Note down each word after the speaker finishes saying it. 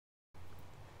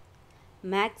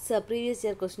Maths previous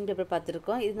year question paper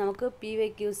பார்த்துருக்கோம். இது நமக்கு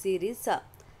PYQ series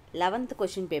 11th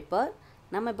question paper.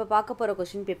 நம்ம இப்போ பார்க்க போகிற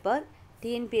question paper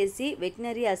TNPSC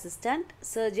veterinary assistant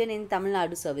surgeon இன்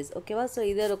தமிழ்நாடு சர்வீஸ். ஓகேவா? ஸோ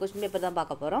இது ஒரு கொஸ்டின் பேப்பர் தான்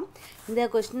பார்க்க போகிறோம்.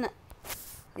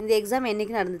 இந்த எக்ஸாம்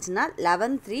என்றைக்கு நடந்துச்சுன்னா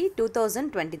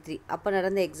 11/3/2023 அப்போ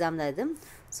நடந்த எக்ஸாம் தான் இது.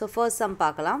 ஸோ ஃபர்ஸ்ட் சம்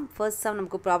பார்க்கலாம். ஃபர்ஸ்ட் சம்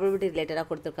நமக்கு ப்ராபபிலிட்டி ரிலேட்டடாக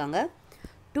கொடுத்துருக்காங்க.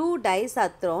 2 dice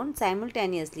are thrown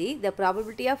simultaneously, the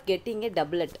probability of getting a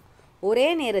doublet. ஒரே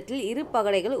நேரத்தில் இரு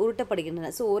பகடைகள் உருட்டப்படுகின்றன.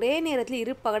 ஸோ ஒரே நேரத்தில்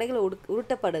இரு பகடைகள்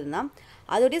உருட்டப்படுதுன்னா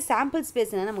அதோடைய சாம்பிள்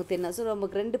ஸ்பேஸ் என்ன நமக்கு தெரியணும். ஸோ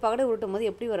நமக்கு 2 பகடை உருட்டும் போது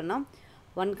எப்படி வரும்னா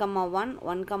 1,1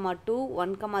 1,2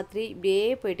 1,3 இப்படியே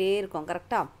போயிட்டே இருக்கும்.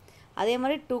 கரெக்டாக? அதே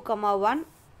மாதிரி 2,1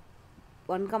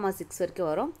 1,6 வரைக்கும்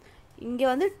வரும். இங்கே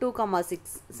வந்து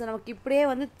 2,6. ஸோ நமக்கு இப்படியே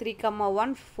வந்து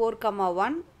 3,1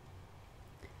 4,1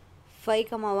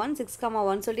 5,1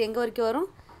 6,1 சொல்லிட்டு எங்கே வரைக்கும் வரும்?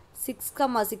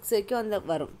 6,6 வரைக்கும் வந்து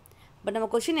வரும். பட் நம்ம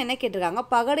கொஷின் என்ன கேட்டிருக்காங்க,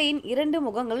 பகடையின் 2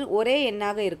 முகங்கள் ஒரே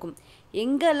எண்ணாக இருக்கும்.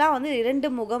 எங்கெல்லாம் வந்து 2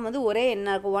 முகம் வந்து ஒரே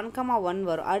எண்ணாக இருக்கும்? 1,1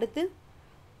 வரும், அடுத்து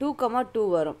 2,2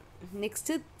 வரும்,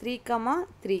 நெக்ஸ்ட்டு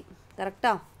 3,3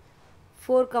 கரெக்டாக,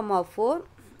 4,4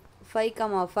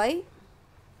 5,5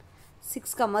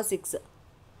 6,6.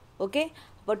 ஓகே,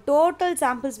 அப்போ டோட்டல்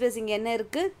சாம்பிள் ஸ்பேஸ் இங்கே என்ன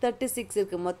இருக்குது? 36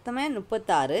 இருக்குது. மொத்தமே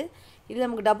 36. இதில்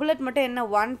நமக்கு டபுளட் மட்டும் என்ன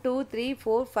 1 2 3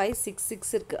 4 5 6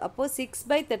 6 இருக்குது. அப்போது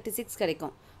 6/36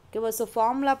 கிடைக்கும். ஓகேவா? ஸோ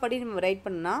ஃபார்முலா படி நம்ம ரைட்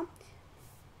பண்ணால்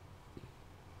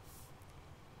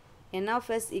n of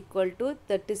s equal to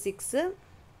 36,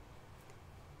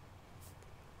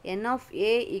 n of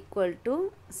a equal to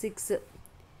 6,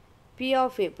 p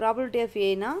of a probability of a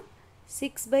னா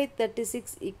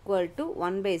 6/36 equal to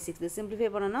 1/6. இது சிம்பிளிஃபை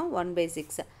பண்ணோன்னா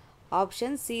 1/6.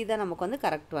 ஆப்ஷன் சி தான் நமக்கு வந்து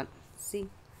correct one. C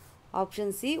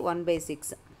option C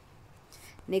 1/6.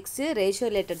 Next ratio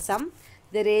related some.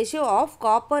 The ratio of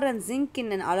copper and zinc in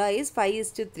an alloy is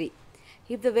 5:3.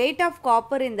 If the weight of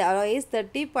copper in the alloy is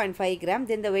 30.5 gram,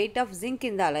 then the weight of zinc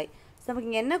in the alloy. So நமக்கு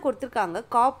இங்கே என்ன கொடுத்துருக்காங்க?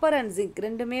 Copper and zinc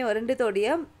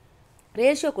ரெண்டுத்தோடைய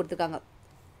ratio கொடுத்துருக்காங்க.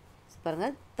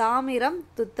 பாருங்கள், தாமிரம்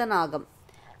துத்தநாகம்.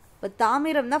 இப்போ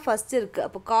தாமிரம் தான் ஃபஸ்ட் இருக்குது,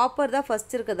 அப்போ காப்பர் தான்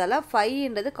ஃபஸ்ட் இருக்கிறதால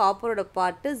 5ன்றது காப்பரோட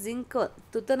பார்ட்டு, ஜிங்க்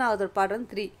துத்தநாகத்தோட பார்ட்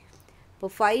வந்து 3. இப்போ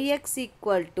 5x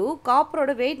ஈக்குவல் டு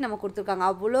காப்பரோட வெயிட் நம்ம கொடுத்துருக்காங்க.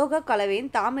 அவ்வுலோக கலவையின்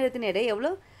தாமிரத்தின் எடை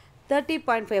எவ்வளோ?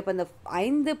 30.5. அப்போ அந்த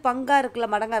 5 பங்காக இருக்குல்ல,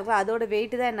 மடங்காக இருக்குல்ல, அதோட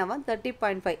வெயிட்டு தான் என்னவா?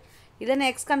 30.5. இல்லைன்னா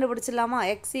X கண்டுபிடிச்சிடலாமா?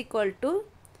 X equal to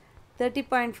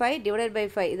 30.5 divided by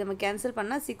 5. இதை நம்ம கேன்சல்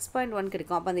பண்ணால் 6.1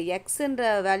 கிடைக்கும். அப்போ அந்த எக்ஸுன்ற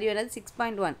வேல்யூ என்னது?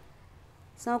 6.1.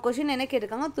 ஸோ கொஷின் என்ன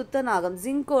கேட்டிருக்காங்க? துத்தநாகம்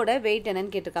ஜிங்கோட வெயிட்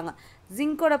என்னன்னு கேட்டிருக்காங்க.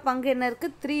 ஜிங்கோட பங்கு என்ன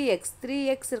இருக்குது?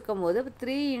 3x இருக்கும்போது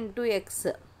 3 × x.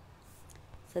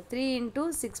 ஸோ 3 ×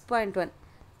 6.1,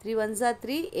 3 1s are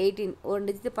 3 18, ஒரு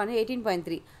டிஜிட் பண்ணி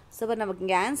 18.3. ஸோ இப்போ நமக்கு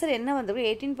இங்கே ஆன்சர் என்ன வந்திருக்கும்?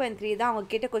 18.3 தான் அவங்க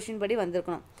கேட்ட கொஷின் படி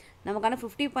வந்திருக்கணும். நமக்கான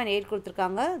 50.8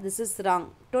 கொடுத்துருக்காங்க. This is wrong.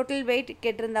 Total wait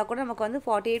கேட்டிருந்தா கூட நமக்கு வந்து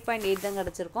 48.8 தான்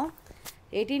கிடச்சிருக்கும்.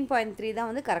 18.3 தான்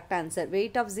வந்து correct answer.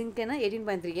 Weight of zinc என்ன?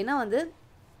 18.3. ஏன்னா வந்து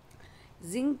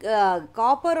ஜிங்க்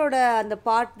காப்பரோட அந்த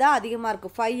பார்ட் தான் அதிகமாக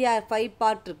இருக்குது, 5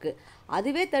 பார்ட் இருக்குது.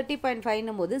 அதுவே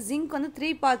 30.5னும் போது ஜிங்க் வந்து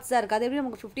 3 பார்ட்ஸ் தான் இருக்குது. அது எப்படி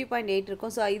நமக்கு 50.8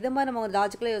 இருக்கும்? ஸோ இதை மாதிரி நம்ம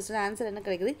லாஜிக்கலாக யோசிச்சா ஆன்சர் என்ன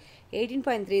கிடைக்குது?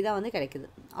 18.3 தான் வந்து கிடைக்குது.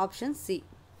 Option C.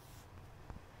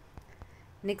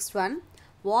 Next one,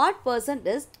 what percent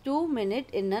is 2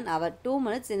 minutes in an hour? 2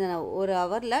 minutes in an hour. ஒரு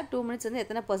ஹவரில் 2 minutes வந்து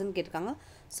எத்தனை பர்சன்ட் கேட்டிருக்காங்க?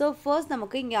 ஸோ ஃபர்ஸ்ட்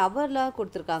நமக்கு இங்கே ஹவரில்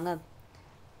கொடுத்துருக்காங்க,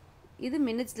 இது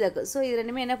மினிட்ஸில் இருக்குது. ஸோ இது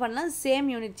ரெண்டுமே என்ன பண்ணலாம்? சேம்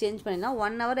யூனிட் சேஞ்ச் பண்ணிடலாம்.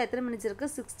 1 hour எத்தனை மினிட்ஸ்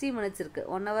இருக்குது? 60 minutes இருக்குது.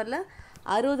 1 hourல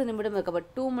 60 நிமிடம் இருக்குது. அப்போ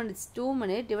 2 minutes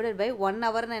டிவைடட் பை 1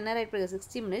 hour என்ன ரைட் பண்ணிருக்கேன்?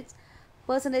 60 minutes.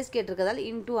 Percentage கேட்டிருக்கிறதால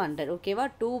into 100. ஓகேவா?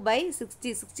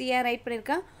 2/60. 60 ஏன் ரைட்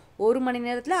பண்ணியிருக்கேன்? 1 மணி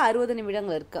நேரத்தில் 60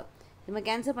 நிமிடங்கள் இருக்குது. நம்ம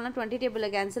கேன்சல் பண்ணால் 20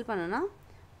 டேபிளில் கேன்சல் பண்ணோன்னா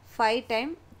 5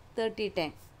 டைம் 30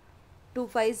 டைம் 2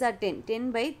 5s are 10,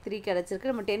 10/3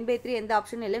 கிடச்சிருக்கு. நம்ம 10/3 எந்த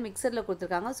ஆப்ஷனும் இல்லை, மிக்சரில்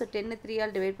கொடுத்துருக்காங்க. ஸோ 10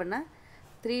 3ஆல் டிவைட் பண்ணால்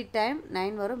 3 டைம்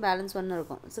 9 வரும், பேலன்ஸ் 1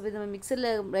 இருக்கும். ஸோ இது நம்ம மிக்சரில்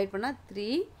ரைட் பண்ணால் 3,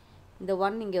 இந்த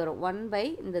 1 இங்கே வரும்,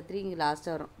 1/3 இங்கே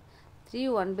லாஸ்ட்டாக வரும். 3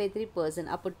 1/3%.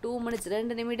 அப்போ 2 minutes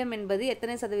 2 நிமிடம் என்பது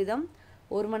எத்தனை சதவீதம்?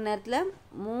 1 மணி நேரத்தில்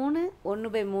 3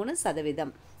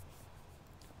 1/3%.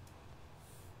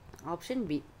 Option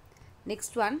B.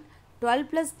 Next one, 12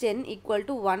 + 10 =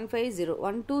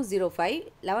 1205,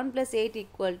 11 + 8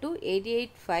 =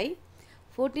 885,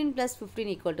 14 +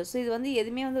 15 = so இது வந்து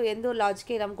எதுவுமே வந்து எந்த ஒரு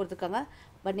லாஜிக்கே இல்லாமல் கொடுத்துருக்காங்க.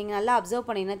 பட் நீங்கள் நல்லா அப்சர்வ்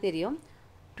பண்ணிங்கன்னா தெரியும்.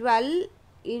 12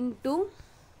 ×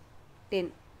 10,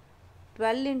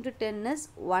 12 × 10 is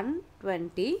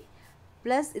 120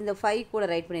 ப்ளஸ் இந்த 5 கூட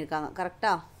ரைட் பண்ணியிருக்காங்க.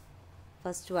 கரெக்டாக?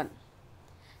 First one.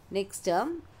 நெக்ஸ்ட்டு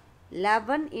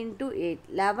 11 × 8,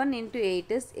 11 × 8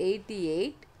 is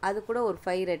 88, அது கூட ஒரு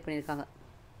 5 ரைட் பண்ணியிருக்காங்க.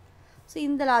 ஸோ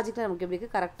இந்த லாஜிக்கில் நமக்கு எப்படி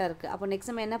இருக்குது கரெக்டாக இருக்குது. அப்போ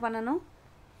நெக்ஸ்ட் நம்ம என்ன பண்ணணும்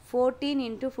 14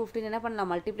 into 15 என்ன பண்ணலாம்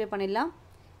மல்டிப்ளை பண்ணிடலாம்.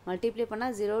 மல்டிப்ளை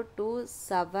பண்ணால்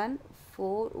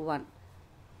 02741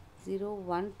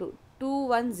 012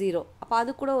 210. அப்போ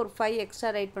அது கூட ஒரு 5 எக்ஸ்ட்ரா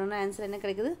ரைட் பண்ணணும். ஆன்சர் என்ன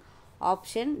கிடைக்குது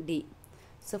ஆப்ஷன் டி.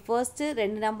 ஸோ ஃபர்ஸ்ட்டு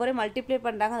ரெண்டு நம்பரே மல்டிப்ளை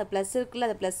பண்ணுறாங்க, அந்த ப்ளஸ் இருக்குல்ல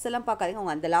அந்த ப்ளஸ் எல்லாம் பார்க்காதீங்க,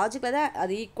 அவங்க அந்த லாஜிக்கில் தான்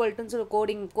அது ஈக்குவல்ட்டுன்னு சொல்லி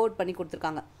கோட் பண்ணி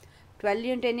கொடுத்துருக்காங்க.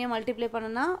 12 10 மல்டிப்ளை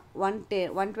பண்ணனா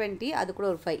 120, அது கூட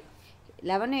ஒரு 5.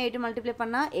 11 8 மல்டிப்ளை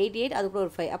பண்ணால் 88, அது கூட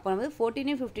ஒரு 5. அப்போ வந்து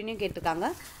 14 15 கேட்டிருக்காங்க,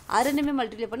 அது ரெண்டுமே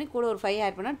மல்டிப்ளை பண்ணி கூட ஒரு 5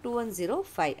 ஆட் பண்ணால்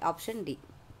 2105 option D.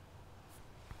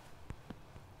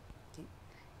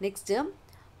 Next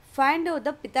find out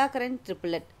the பித்தாகரன்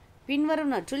triplet.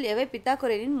 பின்வரும் நற்றுள் எவை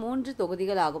பித்தாகரனின் 3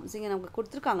 தொகுதிகள் ஆகும். ஸோ இங்கே நமக்கு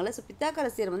கொடுத்துருக்காங்கல்ல. ஸோ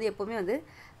பித்தாகரஸ் தியரம் வந்து எப்போவுமே வந்து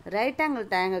ரைட் ஆங்கிள்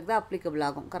ட்ரையாங்கிளுக்கு தான் அப்ளிகபிள்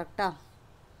ஆகும். கரெக்டாக?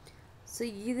 ஸோ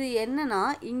இது என்னன்னா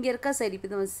இங்கே இருக்க சைடு இப்போ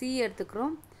நம்ம சி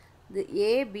எடுத்துக்கிறோம், இது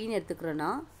ஏபின்னு எடுத்துக்கிறோன்னா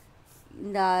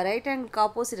இந்த ரைட் ஆங்கிளுக்கு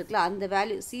ஆப்போசிட் இருக்குல்ல அந்த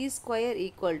வேல்யூ c² =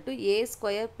 a²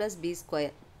 + b².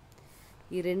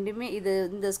 இது ரெண்டுமே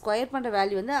இந்த ஸ்கொயர் பண்ணுற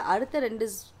வேல்யூ வந்து அடுத்த ரெண்டு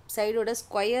சைடோட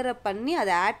ஸ்கொயரை பண்ணி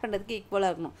அதை ஆட் பண்ணுறதுக்கு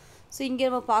ஈக்குவலாக இருக்கணும். ஸோ இங்கே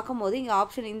நம்ம பார்க்கும்போது இங்கே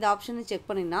இந்த ஆப்ஷனை செக்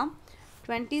பண்ணிங்கன்னா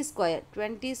 20² +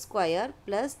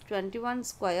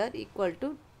 21² =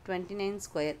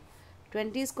 29².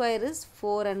 20² is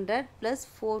 400 +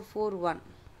 441.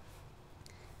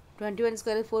 21² is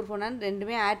 441,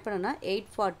 ரெண்டுமே ஆட் பண்ணோன்னா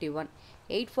 841.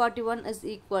 841 is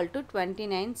equal to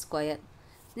 29².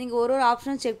 நீங்கள் ஒரு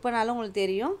ஆப்ஷனும் செக் பண்ணாலும் உங்களுக்கு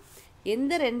தெரியும்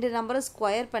எந்த ரெண்டு நம்பரை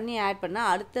ஸ்கொயர் பண்ணி ஆட் பண்ணால்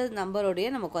அடுத்த நம்பரோடைய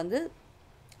நமக்கு வந்து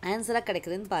ஆன்சராக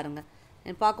கிடைக்குதுன்னு பாருங்கள்.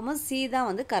 பார்க்கும்போது சி தான்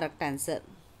வந்து கரெக்ட் ஆன்சர்.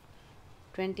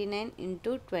 29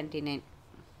 × 29.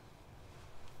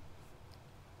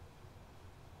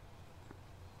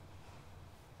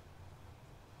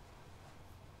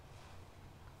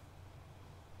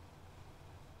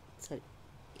 சரி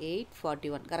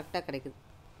 841 கரெக்டாக கிடைக்குது.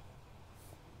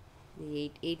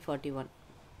 841.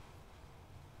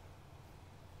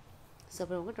 ஸோ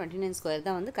அப்புறம் நமக்கு 29²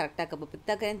 தான் வந்து கரெக்டாக இருக்குது. அப்போ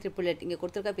பித்தாகரன் ட்ரிப்ளெட் இங்கே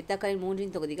கொடுத்துருக்க பித்தாகரன் 3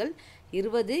 தொகுதிகள்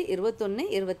 20 21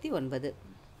 29.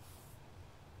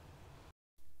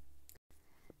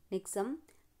 நெக்ஸ்ட் சம்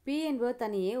பி என்பவர்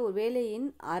தனியே ஒரு வேலையின்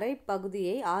அரை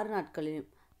பகுதியை 6 நாட்களிலும்.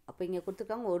 அப்போ இங்கே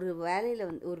கொடுத்துருக்காங்க ஒரு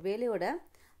வேலையோட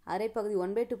அரை பகுதி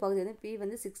 1/2 பகுதி வந்து பி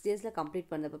வந்து 6 டேஸில்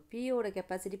கம்ப்ளீட் பண்ணுது. அப்போ பியோட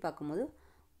கெப்பாசிட்டி பார்க்கும்போது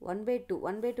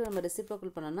 1/2 நம்ம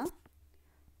ரெசிப்ரோக்கல் பண்ணோன்னா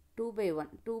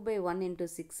 2/1 ×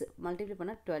 6 மல்டிப்ளை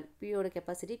பண்ணால் 12. பியோட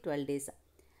கெப்பாசிட்டி 12 days.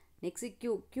 நெக்ஸ்ட்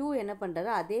கியூ என்ன பண்ணுறாரு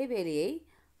அதே வேலையை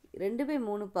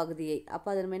 2/3 பகுதியை, அப்போ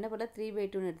அதை நம்ம என்ன பண்ணலாம்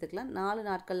 3/2 எடுத்துக்கலாம். 4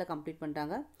 நாட்களில் கம்ப்ளீட்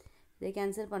பண்ணுறாங்க. இதை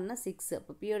கேன்சல் பண்ணால் 6.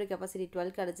 அப்போ பியோட கெப்பாசிட்டி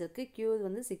 12 கிடச்சிருக்கு, கியூ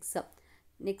வந்து 6.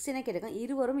 நெக்ஸ்ட் என்ன கேட்டிருக்காங்க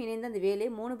இருவரும் இணைந்து அந்த வேலையை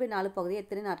 3/4 பகுதியை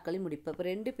எத்தனை நாட்களில் முடிப்போம். இப்போ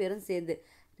ரெண்டு பேரும்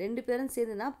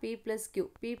சேர்ந்துனா P +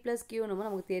 Q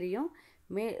நமக்கு தெரியும்.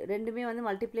 ரெண்டுமே வந்து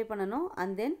மல்டிப்ளை பண்ணணும்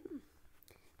அண்ட் தென்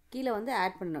கீழே வந்து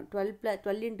ஆட் பண்ணணும்.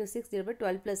 12 × 6 /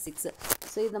 12 + 6.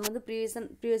 ஸோ இது நம்ம வந்து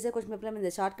ப்ரீவியஸாக கொஸ்டின் பேப்பரில் நம்ம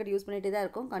இந்த ஷார்ட்கட் யூஸ் பண்ணிகிட்டே தான்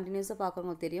இருக்கும். கண்டினியூஸாக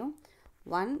பார்க்குறவங்க தெரியும்.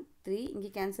 1 3 இங்கே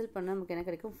கேன்சல் பண்ணால் நமக்கு என்ன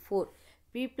கிடைக்கும் 4.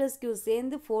 P + Q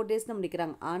சேர்ந்து 4 days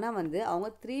முடிக்கிறாங்க. ஆனால் வந்து அவங்க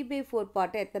 3/4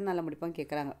 பார்ட்டை எத்தனை நாளில் முடிப்பாங்க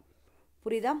கேட்குறாங்க.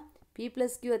 புரியுதா? P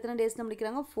 + Q எத்தனை டேஸில்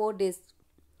முடிக்கிறாங்க 4 days.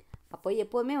 அப்போ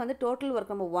எப்போவுமே வந்து டோட்டல்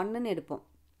ஒர்க் நம்ம 1ன்னு எடுப்போம்.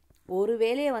 ஒரு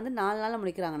வேலையை வந்து 4 நாளில்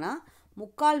முடிக்கிறாங்கன்னா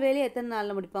முக்கால் வேலையை எத்தனை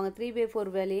நாளில் முடிப்பாங்க 3/4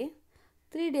 வேலையை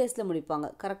 3 daysல முடிப்பாங்க.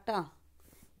 கரெக்டாக?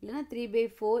 இல்லைனா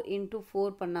 3/4 × 4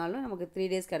 பண்ணாலும் நமக்கு 3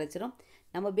 days கிடச்சிரும்.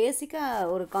 நம்ம பேசிக்காக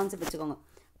ஒரு கான்செப்ட் வச்சுக்கோங்க.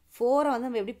 4 வந்து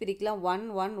நம்ம எப்படி பிரிக்கலாம் 1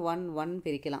 1 1 1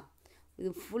 பிரிக்கலாம்.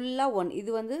 இது ஃபுல்லாக 1. இது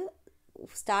வந்து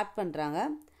ஸ்டார்ட் பண்ணுறாங்க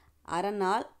அரை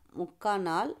நாள் முக்கால்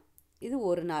நாள், இது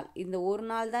ஒரு நாள். இந்த ஒரு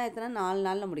நாள் தான் எத்தனை 4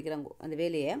 நாளில் முடிக்கிறாங்க அந்த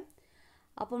வேலையை.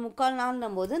 அப்போ முக்கால்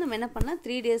நாள்னும் போது நம்ம என்ன பண்ணால்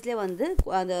 3 daysலேயே வந்து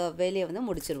அந்த வேலையை வந்து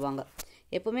முடிச்சிருவாங்க.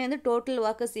 எப்போவுமே வந்து total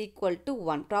work is equal to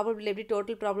 1. Probability எப்படி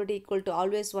total probability equal to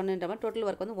always 1ன்ற மாதிரி டோட்டல்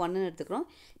ஒர்க் வந்து 1ன்னு எடுத்துக்கிறோம்.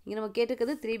 இங்கே நம்ம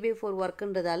கேட்டுக்கிறது 3/4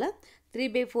 ஒர்க்குன்றதால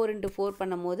 3/4 × 4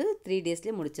 பண்ணும் போது 3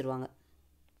 daysலேயே முடிச்சிருவாங்க.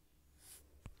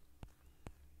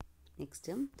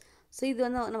 நெக்ஸ்ட்டு ஸோ இது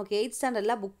வந்து நமக்கு 8th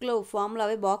ஸ்டாண்டர்டில் புக்கில்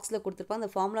ஃபார்முலாவே பாக்ஸில் கொடுத்துருப்பாங்க.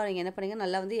 அந்த ஃபார்முலா நீங்கள் என்ன பண்ணுங்க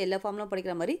நல்லா வந்து எல்லா ஃபார்முலாம்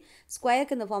படிக்கிற மாதிரி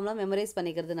ஸ்கொயருக்கு இந்த ஃபார்முலா மெமரைஸ்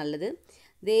பண்ணிக்கிறது நல்லது.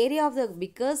 The area of the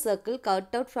bigger circle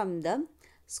cut out from the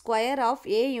square of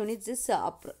A units is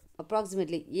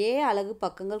approximately A அலகு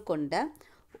பக்கங்கள் கொண்ட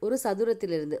ஒரு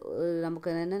சதுரத்திலிருந்து நமக்கு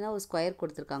என்னென்னா ஒரு ஸ்கொயர்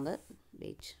கொடுத்துருக்காங்க.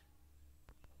 வெயிட்.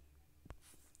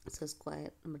 ஸோ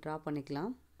ஸ்கொயர் நம்ம ட்ரா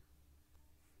பண்ணிக்கலாம்.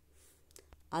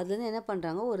 அதுலேருந்து என்ன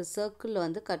பண்ணுறாங்க ஒரு சர்க்கிளில்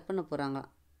வந்து கட் பண்ண போகிறாங்க.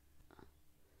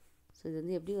 ஸோ இது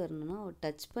வந்து எப்படி வரணும்னா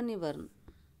டச் பண்ணி வரணும்.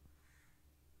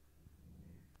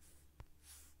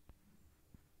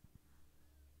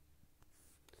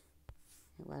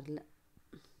 வரல,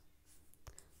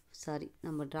 சாரி,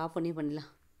 நம்ம ட்ரா பண்ணலாம்.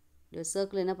 இந்த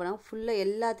சர்க்கிள் என்ன பண்ணால் ஃபுல்லாக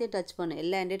எல்லாத்தையும் டச் பண்ணணும்,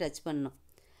 எல்லா எண்டையும் டச் பண்ணணும்.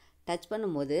 டச்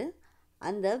பண்ணும்போது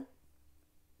அந்த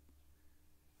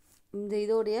இந்த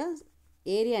இதோடைய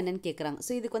ஏரியா என்னென்னு கேட்குறாங்க.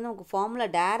 ஸோ இதுக்கு வந்து உங்களுக்கு ஃபார்முலா,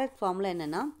 டைரக்ட் ஃபார்முலா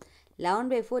என்னென்னா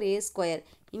 11/4a².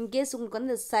 இன்கேஸ் உங்களுக்கு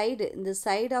வந்து இந்த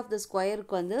சைடு ஆஃப் த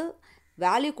ஸ்கொயருக்கு வந்து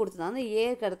வேல்யூ கொடுத்துருந்தாங்க, அந்த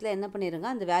ஏக்கு இடத்துல என்ன பண்ணிடுங்க,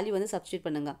 அந்த வேல்யூ வந்து சப்ஸ்டியூட்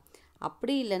பண்ணுங்கள்.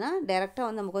 அப்படி இல்லைனா டேரெக்டாக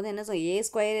வந்து நமக்கு வந்து என்ன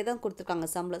a² தான் கொடுத்துருக்காங்க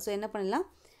சம்மில். ஸோ என்ன பண்ணலாம்,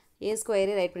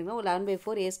 a² ரைட் பண்ணிக்கலாம்.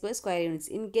 11/4a² square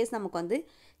units. இன்கேஸ் நமக்கு வந்து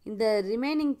இந்த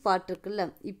ரிமைனிங் பார்ட் இருக்குல்ல,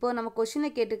 இப்போ நம்ம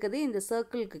கொஷினில் கேட்டுக்கிறது இந்த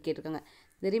சர்க்கிளுக்கு கேட்டிருக்காங்க.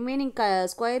 இந்த ரிமைனிங்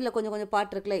ஸ்கொயரில் கொஞ்சம் கொஞ்சம்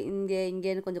பார்ட் இருக்குல்ல,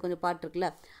 இங்கேன்னு கொஞ்சம் பார்ட் இருக்குல்ல,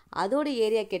 அதோட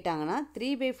ஏரியா கேட்டாங்கன்னா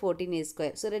 3/14a².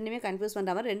 ஸோ ரெண்டுமே கன்ஃபியூஸ்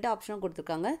பண்ணுற மாதிரி 2 ஆப்ஷனும்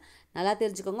கொடுத்துருக்காங்க. நல்லா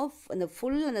தெரிஞ்சுக்கோங்க.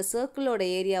 அந்த சர்க்கிளோட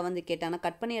ஏரியா வந்து கேட்டாங்கன்னா,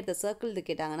 கட் பண்ணி எடுத்த சர்க்கிள் இது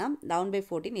கேட்டாங்கன்னா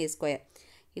 11/14a².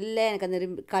 இல்லை எனக்கு அந்த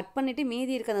கட் பண்ணிவிட்டு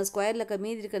மீதி இருக்க அந்த ஸ்கொயரில்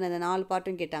மீதி இருக்கிற அந்த 4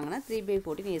 பார்ட்டும் கேட்டாங்கன்னா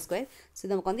 3/14a². ஸோ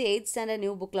நமக்கு வந்து 8th ஸ்டாண்டர்ட்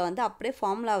நியூ புக்கில் வந்து அப்படியே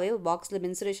ஃபார்முலாவே பாக்ஸில்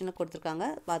மென்சுரேஷனில் கொடுத்துருக்காங்க,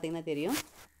 பார்த்தீங்கன்னா தெரியும்.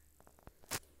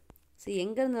 ஸோ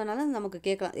எங்கேருந்து வேணாலும் நமக்கு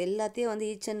கேட்கலாம். எல்லாத்தையும் வந்து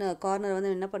ஈச் அண்ட் கார்னர்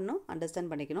வந்து என்ன பண்ணணும்,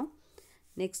 அண்டர்ஸ்டாண்ட் பண்ணிக்கணும்.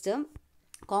 Next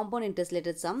compound interest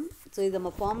related some. So இது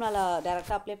நம்ம ஃபார்முலாவில்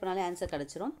டேரெக்டாக அப்ளை பண்ணாலே ஆன்சர்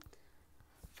கிடச்சிரும்.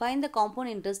 Find the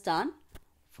compound interest on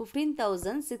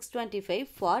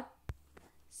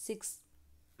 15,625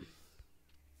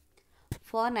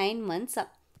 for 9 months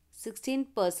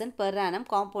 16% per annum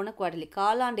compound quarterly.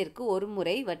 காலாண்டிற்கு ஒரு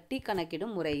முறை வட்டி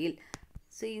கணக்கிடும் முறையில்.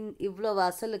 ஸோ இவ்வளோ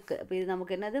அசலுக்கு இப்போ இது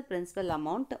நமக்கு என்னது, பிரின்சிபல்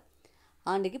அமௌண்ட்.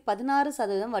 ஆண்டுக்கு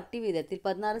 16% வட்டி வீதத்தில்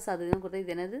 16% கொடுத்தா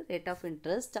இது என்னது, ரேட் ஆஃப்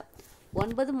இன்ட்ரெஸ்ட்.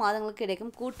 9 மாதங்களுக்கு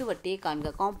கிடைக்கும் கூட்டு வட்டியை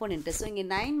காண்க, காம்பவுண்ட் இன்ட்ரெஸ்ட். ஸோ இங்கே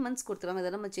 9 months கொடுத்துருவாங்க,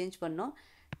 இதை நம்ம சேஞ்ச் பண்ணோம்.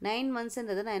 9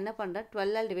 monthsன்றது நான் என்ன பண்ணுறேன்,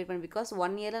 12 டிவைட் பண்ணேன். பிகாஸ்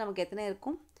 1 இயரில் நமக்கு எத்தனை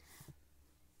இருக்கும்,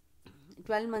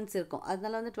 12 months இருக்கும்.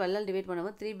 அதனால வந்து 12 டிவைட்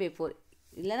பண்ணும்போது 3/4.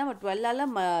 இல்லைனா நம்ம 12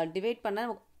 டிவைட் பண்ணால்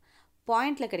நமக்கு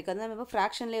பாயிண்டில் கிடைக்கும். அதனால் நம்ம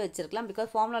ஃப்ராக்ஷன்லேயே வச்சுருக்கலாம். பிகாஸ்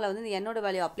ஃபார்முலாவில் வந்து இந்த என்னோட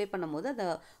வேல்யூ அப்ளை பண்ணும்போது அந்த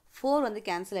 4 வந்து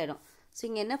கேன்சல் ஆகிடும். ஸோ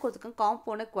இங்கே என்ன கொடுத்துருக்கோம்,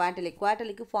 compound quarterly.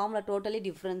 குவார்ட்டர்லிக்கு formula totally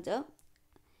different.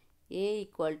 A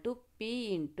 = P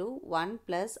 × 1 +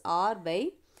 R by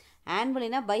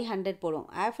ஆனுவலினா by 100 போடும்,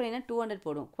 ஆஃபலினா 200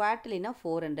 போடும், குவார்ட்டர்லினா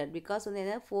 400. பிகாஸ் வந்து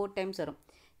என்ன 4 times வரும்,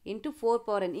 இன்ட்டு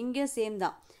 4/n. இங்கேயும் சேம்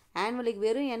தான். ஆனுவலிக்கு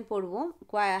வெறும் n போடுவோம்,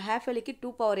 ஹாஃபலிக்கு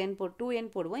 2n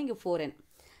போடுவோம், இங்கே 4n.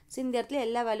 ஸோ இந்த இடத்துல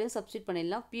எல்லா வேல்யூவும் சப்ஸ்டியூட்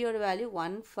பண்ணிடலாம். பியோட value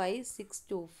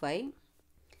 15625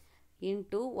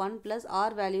 into 1 +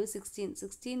 R value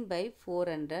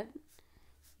 16/400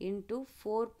 into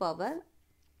 4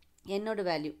 என்னோட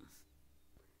வேல்யூ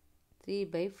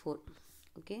 3/4.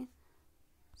 ஓகே,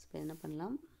 இப்போ என்ன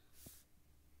பண்ணலாம்,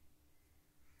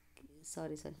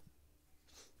 சாரி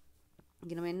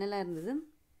இங்கே நம்ம என்னெல்லாம் இருந்தது,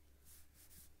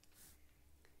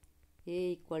 A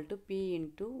 = P ×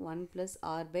 1 +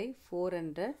 R by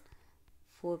 400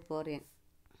 4/n.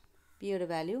 P ஓட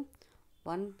value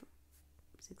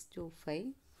 1625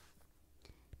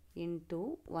 into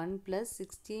 1 +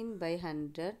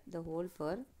 16/100 the whole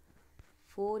power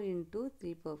 4 ×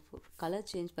 3/4. Colour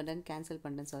change பண்ணுறேன், கேன்சல்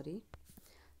பண்ணுறேன், சாரி.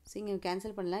 ஸோ இங்கே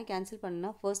கேன்சல் பண்ணலாம். கேன்சல்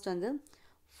பண்ணால் ஃபர்ஸ்ட் வந்து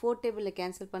 4 டேபிளில்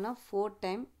கேன்சல் பண்ணால் 4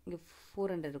 டைம் இங்கே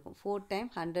 400 இருக்கும், 4 டைம்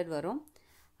 100 வரும்.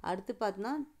 அடுத்து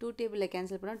பார்த்தோன்னா 2 டேபிளில்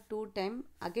கேன்சல் பண்ணால் 2 டைம்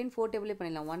அகெயின் 4 டேபிளே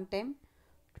பண்ணிடலாம், 1 டைம்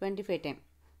 25 டைம்.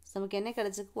 ஸோ நமக்கு என்ன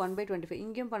கிடச்சிருக்கு, 1/25.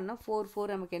 இங்கேயும் பண்ணால் 4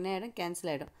 நமக்கு என்ன ஆகிடும்,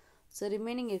 கேன்சல் ஆகிடும். ஸோ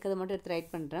ரிமைனிங் இருக்கிறத மட்டும் எடுத்து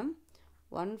ரைட் பண்ணுறேன்.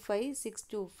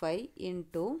 15625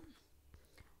 இன்ட்டு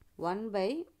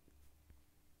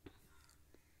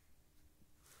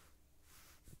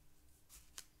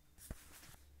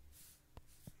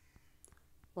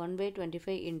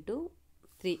 1/25 இன்ட்டு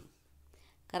 3.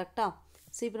 கரெக்டாக?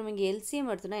 ஸோ இப்போ நம்ம இங்கே எல்சிஎம்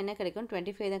எடுத்தோன்னா என்ன கிடைக்கும்,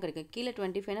 25 தான் கிடைக்கும். கீழே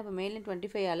 25னா இப்போ மேலே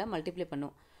 25ஆல் மல்டிப்ளை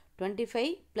பண்ணுவோம். 25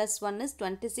 + 1 is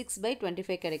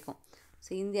 26/25 கிடைக்கும். ஸோ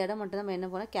இந்த இடம் மட்டும் நம்ம என்ன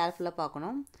பண்ணோம், கேர்ஃபுல்லாக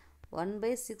பார்க்கணும்.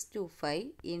 1/625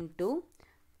 இன்ட்டு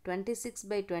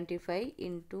 26/25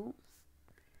 இன்ட்டு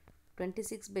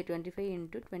 26/25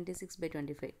 இன்ட்டு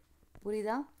 26/25.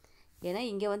 புரியுதா? ஏன்னா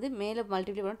இங்கே வந்து மேலே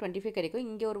மல்டிப்ளை பண்ணால் 25 கிடைக்கும்,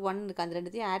 இங்கே ஒரு 1 இருக்குது, அந்த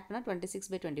ரெண்டுத்தையும் ஆட் பண்ணால்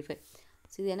 26/25.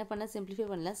 ஸோ இது என்ன பண்ணால் சிம்பிளிஃபை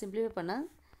பண்ணலாம். சிம்பிளிஃபை பண்ணால்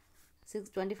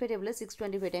 25 டேபிளில்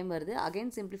 625 டைம் வருது.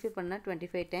 அகைன் சிம்பிளிஃபை பண்ணால்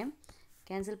 25 டைம்,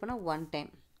 கேன்சல் பண்ணால் 1 டைம்.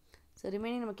 ஸோ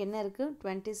ரிமைனிங் நமக்கு என்ன இருக்குது,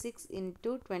 26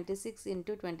 இன்ட்டு 26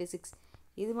 இன்ட்டு 26.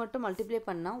 இது மட்டும் மல்டிப்ளை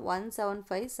பண்ணால்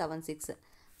 17576.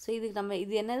 ஸோ இதுக்கு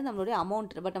இது என்னது நம்மளுடைய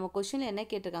அமௌண்ட். பட் நம்ம கொஷினில் என்ன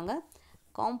கேட்டிருக்காங்க,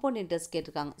 காம்பவுண்ட் இன்ட்ரெஸ்ட்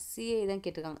கேட்டிருக்காங்க, சிஐ தான்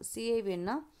கேட்டிருக்காங்க. சிஐ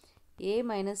வேணுன்னா A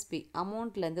 - P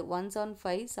அமௌண்ட்லேருந்து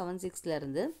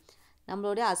 17576லேருந்து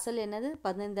நம்மளுடைய அசல் என்னது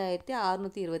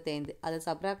 15625. அதை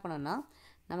சப்ராக்ட் பண்ணோன்னா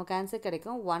நமக்கு ஆன்சர்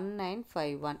கிடைக்கும்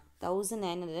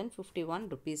 1951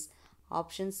 rupees.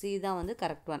 ஆப்ஷன் சி தான் வந்து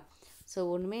கரெக்ட் ஒன். ஸோ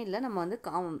ஒன்றுமே இல்லை, நம்ம வந்து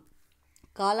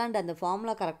காலாண்டு அந்த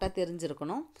ஃபார்முலா கரெக்டாக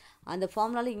தெரிஞ்சிருக்கணும். அந்த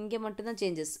ஃபார்முலாவில் இங்கே மட்டும்தான்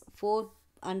சேஞ்சஸ்.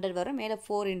 100 வரும், மேலே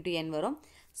 4 into n வரும்.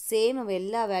 சேம் நம்ம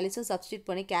எல்லா வேல்யூஸும் சப்ஸ்டியூட்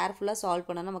பண்ணி கேர்ஃபுல்லாக சால்வ்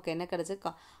பண்ணால் நமக்கு என்ன கிடச்சி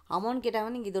அமௌண்ட்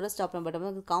கேட்டாங்கன்னா நீங்கள் இதோட ஸ்டாப் பண்ண. பட்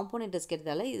நமக்கு காம்பவுண்ட் இன்ட்ரெஸ்ட்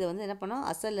கேட்டதால இதை வந்து என்ன பண்ணோம்,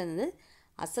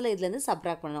 அசல் இதுலேருந்து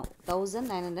சப்ராக்ட் பண்ணணும்.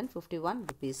 1951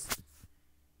 rupees.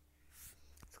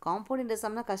 காம்பவுண்ட் இன்ட்ரெஸ்ட்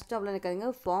சம்னா கஷ்டம் அப்படிலாம் இருக்காதுங்க.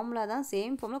 ஃபார்முலா தான்,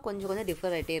 சேம் ஃபார்முலா கொஞ்சம்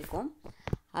டிஃபர் ஆகிட்டே இருக்கும்.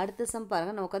 அடுத்த சம்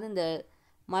பாருங்கள், நமக்கு வந்து இந்த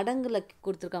மடங்குல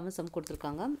கொடுத்துருக்காங்க, சம்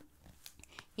கொடுத்துருக்காங்க.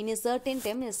 In a certain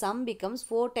time, a sum becomes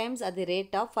 4 times at the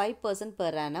rate of 5%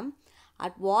 per annum.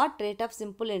 At what rate of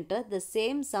simple interest the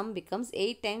same sum becomes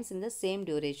 8 times in the same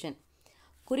duration?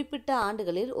 குறிப்பிட்ட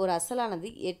ஆண்டுகளில் ஒரு அசலானது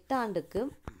 8 ஆண்டுக்கு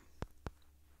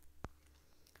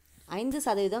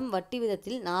 5% வட்டி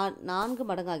விதத்தில் 4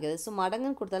 மடங்காகிறது. ஸோ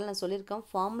மடங்குன்னு கொடுத்தாலும் நான் சொல்லியிருக்கேன்,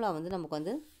 ஃபார்முலா வந்து நமக்கு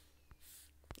வந்து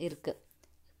இருக்குது.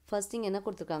 ஃபர்ஸ்ட் இங்கே என்ன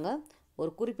கொடுத்துருக்காங்க,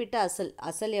 ஒரு குறிப்பிட்ட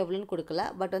அசல் எவ்வளோன்னு கொடுக்கல,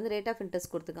 பட் வந்து ரேட் ஆஃப்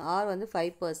இன்ட்ரெஸ்ட் கொடுத்துருக்காங்க. ஆர் வந்து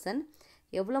 5%,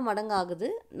 எவ்வளோ மடங்கு ஆகுது,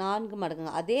 4 மடங்கு.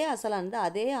 அதே அசலானது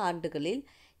அதே ஆண்டுகளில்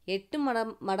 8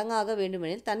 மடங்காக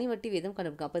வேண்டுமெனில் தனி வட்டி வீதம்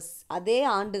கண்டுபிடிக்கும். அப்போ அதே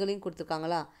ஆண்டுகளையும்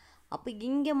கொடுத்துருக்காங்களா, அப்போ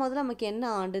இங்கே முதல்ல நமக்கு என்ன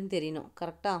ஆண்டுன்னு தெரியணும்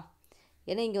கரெக்டாக.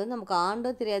 ஏன்னா இங்கே வந்து நமக்கு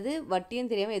ஆண்டும் தெரியாது,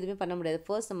 வட்டியும் தெரியாமல் எதுவுமே பண்ண முடியாது.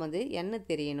 ஃபர்ஸ்ட் நம்ம வந்து என்ன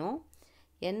தெரியணும்,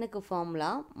 என்னுக்கு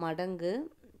ஃபார்முலா மடங்கு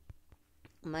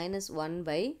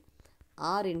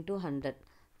 -1/r × 100.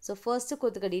 ஸோ ஃபர்ஸ்ட்டு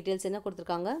கொடுத்துருக்க டீட்டெயில்ஸ் என்ன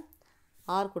கொடுத்துருக்காங்க,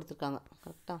 ஆர் கொடுத்துருக்காங்க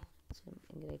கரெக்டாக. சரி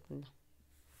இங்கே ரைட் பண்ணலாம்,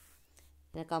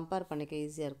 இதை கம்பேர் பண்ணிக்க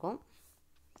ஈஸியாக இருக்கும்.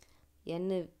 என்ன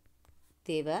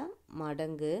தேவை,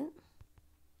 மடங்கு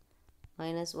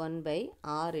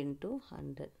 -1/r ×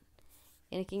 100.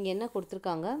 எனக்கு இங்கே என்ன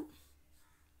கொடுத்துருக்காங்க,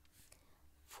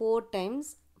 4 times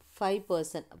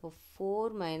 5%. அப்போ 4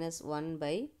 -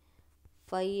 1/5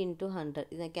 × 100.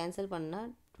 இதை கேன்சல் பண்ணால்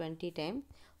 20 டைம்.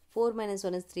 4 - 1 is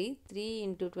 3. 3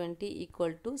 × 20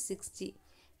 = 60.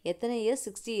 எத்தனை இயர்ஸ்,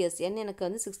 60 இயர்ஸ். என்ன எனக்கு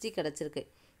வந்து 60 கிடச்சிருக்கு.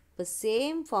 இப்போ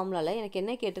சேம் ஃபார்முலாவில் எனக்கு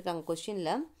என்ன கேட்டிருக்காங்க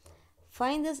கொஷினில்,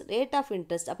 find the rate of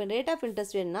interest. அப்போ ரேட் ஆஃப்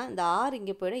இன்ட்ரெஸ்ட் வேணும்னா இந்த ஆர்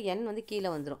இங்கே போய்டும், என் வந்து கீழே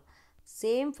வந்துடும்.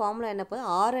 சேம் ஃபார்முலா என்ன போதும்,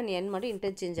 ஆர் அண்ட் என் மட்டும்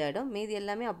இன்டர்சேஞ்ச் ஆகிடும், மீதி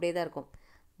எல்லாமே அப்படியே தான் இருக்கும்.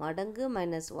 மடங்கு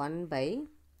 -1/n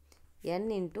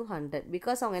 × 100.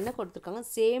 பிகாஸ் அவங்க என்ன கொடுத்துருக்காங்க,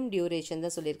 சேம் டியூரேஷன்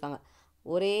தான் சொல்லியிருக்காங்க,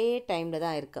 ஒரே டைமில்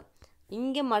தான் இருக்குது.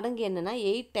 இங்கே மடங்கு என்னென்னா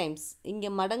 8 டைம்ஸ், இங்கே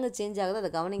மடங்கு சேஞ்ச் ஆகுது,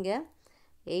 அதை கவனிங்க.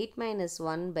 8 -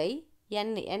 1/n,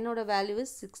 என்னோட வேல்யூ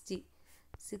 60.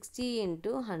 60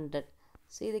 × 100.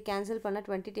 ஸோ இது கேன்சல் பண்ணால்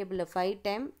 20 டேபிளில் 5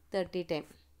 டைம், 30 டைம்,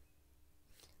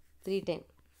 3 டைம்.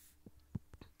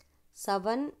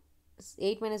 7,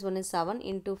 8 - 1 is 7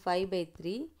 ×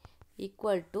 5/3 =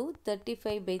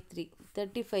 35/3.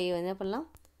 35 என்ன பண்ணலாம்,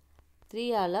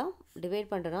 3ஆல்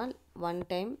டிவைட் பண்ணுறோன்னா 1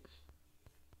 டைம்,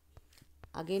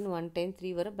 அகெயின் 1 டைம்,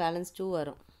 3 வரும், பேலன்ஸ் 2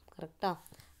 வரும் கரெக்டாக.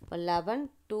 இப்போ 11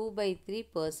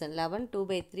 2/3%. 11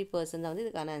 2/3% தான் வந்து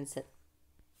இதுக்கான ஆன்சர்.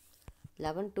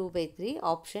 11 2/3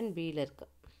 ஆப்ஷன் பியில்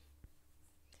இருக்குது.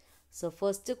 ஸோ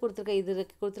ஃபஸ்ட்டு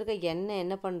கொடுத்துருக்க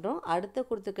என்ன பண்ணுறோம், அடுத்த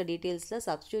கொடுத்துருக்க டீட்டெயில்ஸில்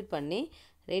சப்ஸ்டியூட் பண்ணி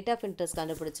ரேட் ஆஃப் இன்ட்ரெஸ்ட்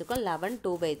கண்டுபிடிச்சிருக்கோம். 11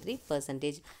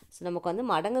 2/3%. ஸோ நமக்கு வந்து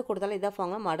மடங்கு கொடுத்தாலும் இதாக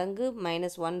ஃபார்முலா, மடங்கு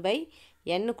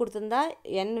 -1/n கொடுத்துருந்தா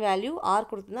n வேல்யூ, ஆர்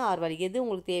கொடுத்துருந்தா ஆர் வேல்யூ. எது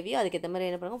உங்களுக்கு தேவையோ அதுக்கேற்ற மாதிரி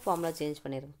என்ன பண்ணுங்க, ஃபார்முலா சேஞ்ச்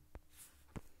பண்ணிடுங்க.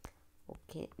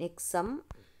 ஓகே,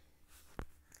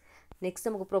 நெக்ஸ்ட்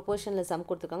நமக்கு ப்ரொபோர்ஷனில் சம்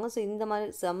கொடுத்துருக்காங்க. ஸோ இந்த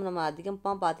மாதிரி சம் நம்ம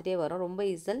அதிகமாக பார்த்துட்டே வரோம், ரொம்ப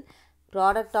ஈஸல்.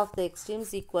 Product of the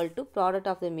extremes equal to product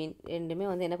of the மீன், ரெண்டுமே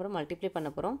வந்து என்ன பண்ணுறோம், மல்டிப்ளை பண்ண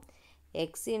போகிறோம்.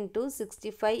 x ×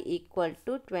 65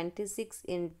 = 26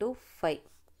 × 5.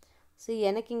 ஸோ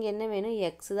எனக்கு இங்கே என்ன வேணும்,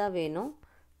 எக்ஸ் தான் வேணும்.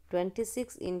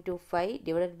 26 × 5 /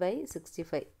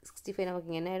 65. 65 நமக்கு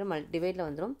இங்கே என்ன ஆகிடும், டிவைடில்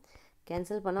வந்துடும்.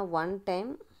 கேன்சல் பண்ணால் 1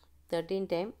 டைம், 13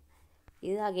 டைம்,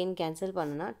 இது அகெயின் கேன்சல்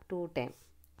பண்ணுனா 2 டைம்.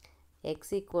 x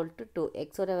 = 2.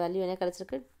 எக்ஸோட வேல்யூ என்ன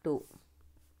கிடச்சிருக்கு, 2.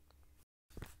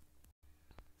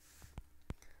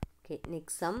 ஓகே,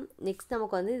 நெக்ஸ்ட்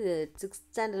நமக்கு வந்து இது 6th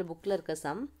ஸ்டாண்டர்ட் புக்கில் இருக்க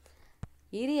சம்.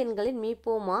 இரு எண்களின்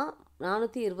மீப்போமா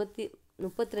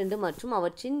 432 மற்றும்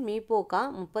அவற்றின் மீப்போக்கா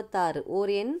 36.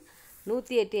 ஒரு எண்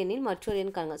 108 எண்ணில் மற்றொரு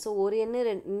எண் காணுங்க. ஸோ ஒரு எண்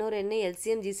இன்னொரு எண்ணு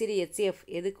எல்சிஎம் ஜிசிடி ஹெச்சிஎஃப்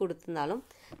எது கொடுத்துருந்தாலும்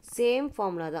சேம்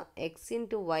ஃபார்முலா தான். x ×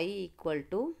 y =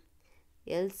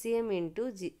 LCM ×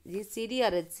 GCD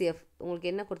or HCF. உங்களுக்கு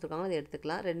என்ன கொடுத்துருக்காங்களோ அதை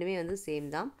எடுத்துக்கலாம், ரெண்டுமே வந்து சேம்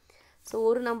தான். ஸோ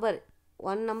ஒரு நம்பர்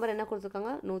என்ன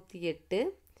கொடுத்துருக்காங்க, 108.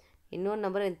 இன்னொரு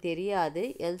நம்பர் எனக்கு தெரியாது.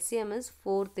 LCM is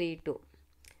 432,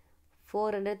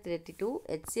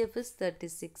 HCF is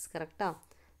 36 கரெக்டாக.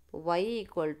 y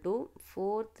 =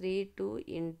 432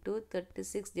 ×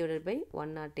 36 /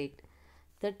 108.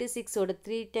 36ஓட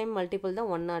 3 டைம் மல்டிபிள் தான்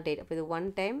 108. அப்போ இது 1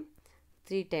 டைம்,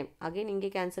 3 டைம். அகெயின் இங்கே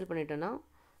கேன்சல் பண்ணிட்டோன்னா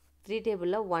 3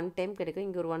 டேபிளில் 1 டைம் கிடைக்கும்,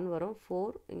 இங்கே ஒரு 1 வரும்,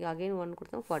 4, இங்கே அகெயின் 1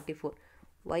 கொடுத்தோம், 44.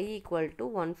 y =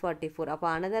 144. அப்போ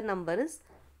another number is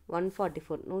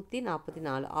 144.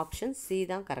 144. Option C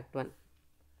தான் correct one.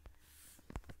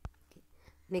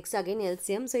 Next again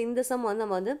LCM. So இந்த சம் வந்து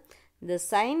நம்ம வந்து இந்த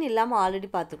சைன் இல்லாமல் ஆல்ரெடி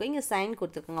பார்த்துருக்கோம், இங்கே சைன்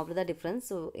கொடுத்துருக்காங்க, அவ்வளோதான் டிஃப்ரென்ஸ்.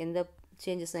 ஸோ எந்த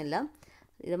சேஞ்சஸும் இல்லை.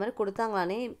 இது மாதிரி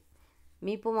கொடுத்தாங்களானே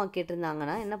மீப்போமா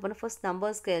கேட்டிருந்தாங்கன்னா என்ன பண்ண, ஃபர்ஸ்ட்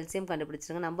நம்பர்ஸ்க்கு எல்சிஎம்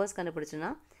கண்டுபிடிச்சிருங்க. நம்பர்ஸ் கண்டுபிடிச்சோன்னா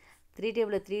 3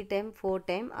 டேபிளில் 3 time 4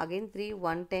 time again 3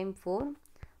 1 time 4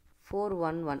 4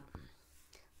 1 1.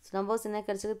 So numbers என்ன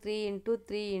கிடச்சிருக்கு, 3 ×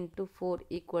 3 × 4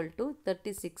 =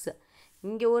 36.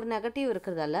 இங்கே ஒரு நெகட்டிவ்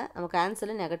இருக்கிறதால நமக்கு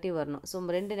ஆன்சரில் நெகட்டிவ் வரணும். ஸோ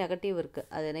 2 நெகட்டிவ் இருக்குது,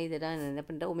 அது என்ன இதெல்லாம் என்ன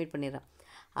பண்ணிட்டேன், ஒமிட் பண்ணிடுறேன்.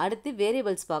 அடுத்து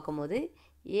வேரியபிள்ஸ் பார்க்கும்போது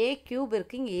ஏ க்யூப்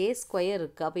இருக்குது, இங்கே ஏ ஸ்கொயர்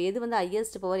இருக்குது. அப்போ எது வந்து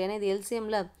ஹையஸ்ட் பவர், ஏன்னா இது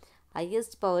எல்சிஎம்மில்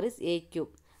highest power is a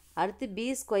cube. அடுத்து பி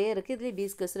ஸ்கொயர் இருக்குது, இதில் பி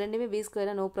ஸ்கொயர். ரெண்டுமே பி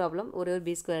ஸ்கொயராக நோ ப்ராப்ளம், ஒரு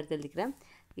பி ஸ்கொயர் எடுத்து எழுதிக்கிறேன்.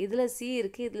 இதில் சி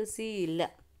இருக்குது, இதில் சி இல்லை.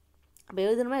 அப்போ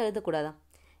எழுதணுமா எழுதக்கூடாதா?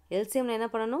 எல்சிஎம்மில் என்ன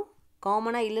பண்ணணும்,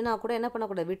 காமனாக இல்லைனா கூட என்ன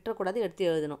பண்ணக்கூடாது, விட்டுறக்கூடாது, எடுத்து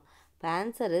எழுதணும். இப்போ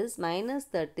answer is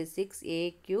 -36 a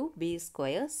cube b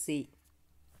square c.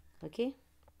 Okay,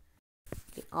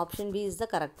 option B is the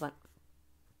correct one.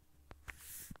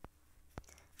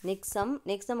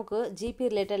 Next நமக்கு GP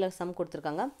related sum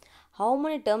கொடுத்துருக்காங்க. How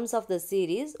many terms of the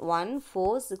series 1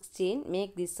 4 16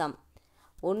 make this sum?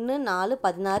 1 4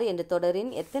 16 என்ற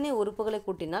தொடரின் எத்தனை உறுப்புகளை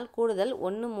கூட்டினால் கூடுதல்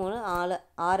 1 3 6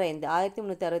 5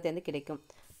 1365 கிடைக்கும்?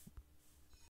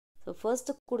 ஸோ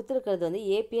ஃபர்ஸ்ட்டு கொடுத்துருக்கிறது வந்து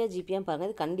ஏபியா ஜிபியா பாருங்கள்.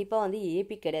 இது கண்டிப்பாக வந்து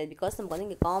ஏபி கிடையாது, பிகாஸ் நமக்கு வந்து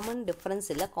இங்கே காமன் டிஃப்ரென்ஸ்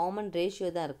இல்லை, காமன் ரேஷியோ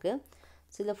தான் இருக்குது.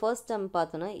 ஸோ இதில் ஃபர்ஸ்ட் டைம்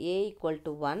பார்த்தோன்னா A =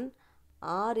 1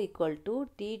 R =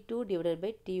 T2 /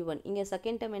 T1. இங்கே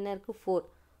செகண்ட் டைம் என்ன இருக்குது, 4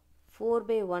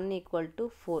 4/1 =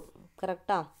 4.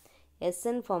 கரெக்டாக?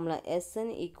 SN formula SN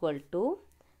 =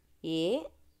 A.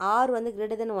 R வந்து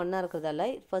greater than 1 இருக்கிறதால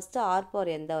ஃபஸ்ட்டு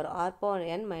R⁴n தான் வரும்.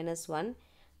 R⁴n - 1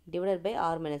 /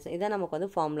 R - 1. இதான் நமக்கு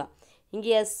வந்து ஃபார்முலா.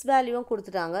 இங்கே S வேல்யூவும்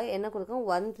கொடுத்துட்டாங்க, என்ன கொடுக்கும்,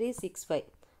 1365.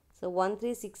 ஸோ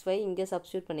 1365 இங்கே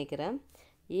சப்ஸ்டியூட் பண்ணிக்கிறேன்.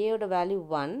 ஏயோட வேல்யூ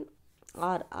 1,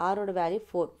 ஆரோட வேல்யூ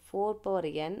 4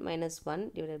 4/n - 1 /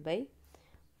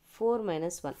 4 -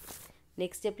 1.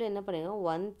 நெக்ஸ்ட் ஸ்டெப்பில் என்ன பண்ணுங்க,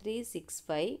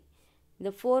 1365 இந்த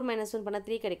 4 - 1 பண்ணால்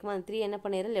 3 கிடைக்குமா, அந்த 3 என்ன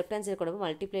பண்ணிடுறேன், லெஃப்ட் ஹேண்ட் சைடு கூட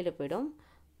மல்டிப்ளைல போயிடும்.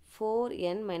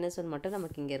 4n - 1 மட்டும்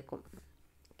நமக்கு இங்கே இருக்கும்.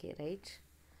 Okay right.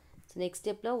 ஸோ நெக்ஸ்ட்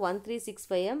ஸ்டெப்பில்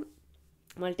 1365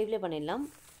 மல்டிப்ளை பண்ணிடலாம்.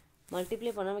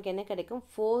 மல்டிப்ளை பண்ணால் நமக்கு என்ன கிடைக்கும்,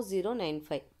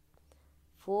 4095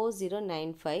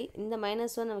 4095. இந்த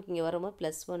 -1 நமக்கு இங்கே வரும்போது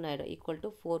 +1 ஆகிடும், =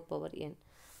 4/n.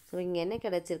 ஸோ இங்கே என்ன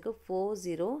கிடச்சிருக்கு,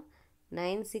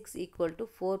 4096 =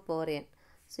 4/n.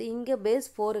 ஸோ இங்கே பேஸ்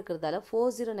 4 இருக்கிறதால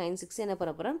 4096 என்ன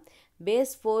பண்ண போகிறோம்,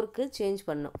 பேஸ் 4க்கு சேஞ்ச்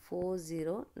பண்ணணும்.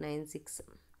 4096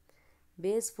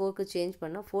 பேஸ் 4க்கு சேஞ்ச்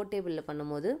பண்ணோம். 4 டேபிளில்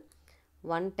பண்ணும்போது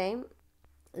 1 டைம்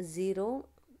 0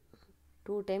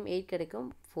 2 டைம் 8 கிடைக்கும்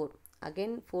 4.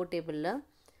 அகைன் 4 டேபிளில்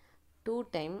 2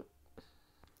 டைம்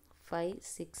 5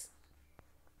 6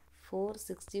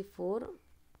 464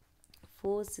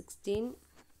 416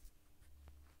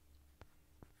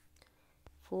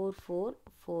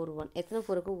 4441. எத்தனை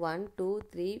 4 இருக்குது, 1 2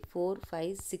 3 4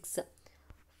 5 6.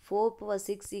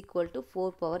 4/6 =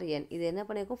 4/n. இது என்ன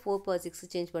பண்ணியிருக்கோம், 4/6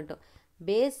 சேஞ்ச் பண்ணிட்டோம்.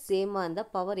 பேஸ் சேமாக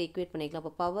இருந்தால் பவர் ஈக்குவேட் பண்ணிக்கலாம்.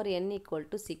 அப்போ பவர் n =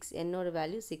 6, என்னோட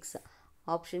வேல்யூ 6.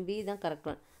 ஆப்ஷன் பி தான் கரெக்ட்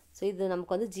ஒன். ஸோ இது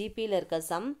நமக்கு வந்து ஜிபியில் இருக்க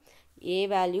some. A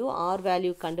value or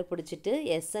value கண்டுபிடிச்சிட்டு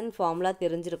SN ஃபார்முலா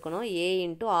தெரிஞ்சிருக்கணும். A ×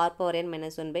 R⁴n -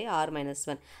 1 / R -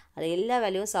 1. அது எல்லா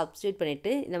வேல்யூவும் சப்ஸ்டியூட்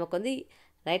பண்ணிவிட்டு நமக்கு வந்து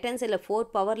ரைட் ஹேண்ட் சைடில் 4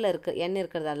 பவரில் இருக்குது n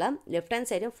இருக்கிறதால லெஃப்ட் ஹேண்ட்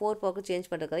சைடும் 4 பவருக்கு சேஞ்ச்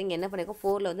பண்ணுறதுக்காக இங்கே என்ன பண்ணியிருக்கோம்,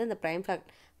 4ல் வந்து இந்த ப்ரைம்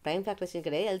ஃபேக்டரேஷன்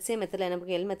கிடையாது, எல்சிஎம் மெத்தடில் என்ன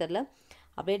பண்ணுங்க, எல் மெத்தடில்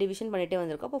அப்படியே டிவிஷன் பண்ணிகிட்டே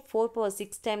வந்திருக்கோம். அப்போ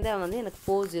 4/6 டைம் தான் வந்து எனக்கு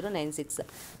 4096.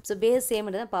 ஸோ பேஸ்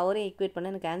சேம் தான், பவரை ஈக்குவேட்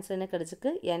பண்ண எனக்கு ஆன்சர் என்ன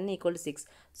கிடச்சிருக்கு, n = 6.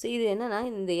 ஸோ இது என்னன்னா,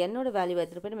 இந்த என்னோட வேல்யூ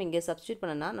எடுத்துகிட்டு போய் நம்ம இங்கே சப்ஸ்டியூட்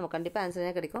பண்ணோன்னா நம்ம கண்டிப்பாக ஆன்சர்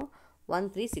என்ன கிடைக்கும்,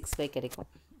 1365 கிடைக்கும்.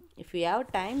 இஃப் யூ ஹேவ்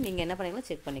டைம் நீங்கள் என்ன பண்ணிக்கலாம்,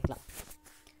 செக் பண்ணிக்கலாம்.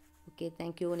 Okay,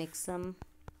 thank you. Next sum.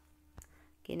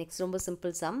 Okay, next ரொம்ப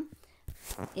simple some.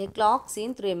 A clock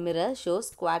seen through a mirror shows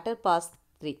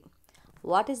 3:15.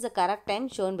 What is the correct time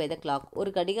shown by the clock? ஒரு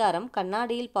கடிகாரம்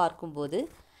கண்ணாடியில் பார்க்கும்போது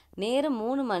நேரம்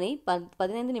 3 மணி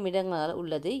 15 நிமிடங்களால்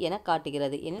உள்ளது என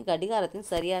காட்டுகிறது. எனில் கடிகாரத்தின்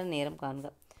சரியான நேரம் காண்க.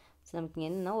 ஸோ நமக்கு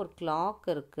என்னன்னா, ஒரு கிளாக்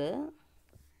இருக்குது,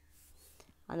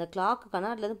 அந்த கிளாக்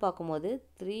கண்ணாடிலேருந்து பார்க்கும்போது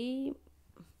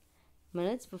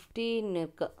 3:15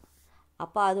 இருக்குது.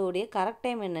 அப்போ அதோடைய கரெக்ட்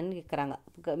டைம் என்னன்னு கேட்குறாங்க.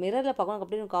 மிரரில் பார்க்கணும்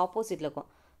அப்படி நமக்கு ஆப்போசிட்டில் இருக்கும்.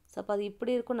 ஸோ அப்போ அது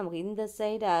இப்படி இருக்கும், நமக்கு இந்த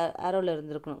சைடு ஆரோவில்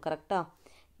இருந்துருக்கணும். கரெக்டாக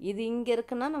இது இங்கே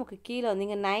இருக்குன்னா நமக்கு கீழே வந்து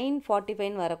இங்கே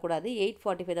 9:45 வரக்கூடாது,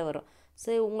 8:45 தான் வரும். ஸோ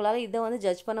உங்களால் இதை வந்து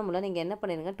ஜட்ஜ் பண்ண முடியல. நீங்கள் என்ன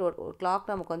பண்ணிடுங்க, கிளாக்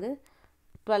நமக்கு வந்து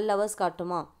 12 ஹவர்ஸ்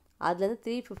காட்டுமா, அதுலேருந்து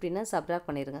 3:15 சப்ராக்ட்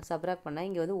பண்ணிடுங்க. சப்ராக்ட் பண்ணால்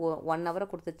இங்கே வந்து 1 ஹவரை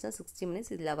கொடுத்துச்சுன்னா 60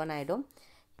 மினிட்ஸ், இது 11 ஆகிடும்.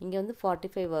 இங்கே வந்து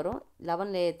 45 வரும்,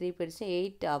 11 3 போயிடுச்சுன்னா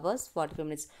 8 hours 45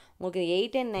 minutes. உங்களுக்கு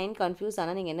 8 and 9 கன்ஃபியூஸ்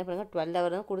ஆனால் நீங்கள் என்ன பண்ணுங்கள், 12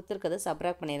 ஹவர் தான் கொடுத்துருக்கதை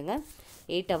சப்ராக்ட் பண்ணிடுங்க.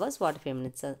 8 hours 45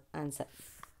 minutes answer.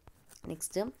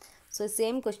 Next so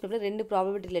same question பேப்பரில் 2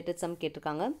 ப்ராபபிலிட்டி ரிலேட்டட் சம்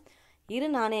கேட்டிருக்காங்க. இரு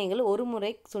நாணயங்கள் ஒரு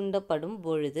முறை சுண்டப்படும்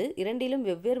பொழுது இரண்டிலும்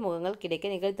வெவ்வேறு முகங்கள் கிடைக்க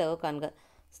நிகழ்தகவு காண்க.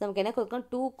 ஸோ நமக்கு என்ன கொடுக்கும்,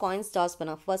 2 காயின்ஸ் டாஸ்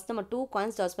பண்ணலாம். ஃபர்ஸ்ட் நம்ம 2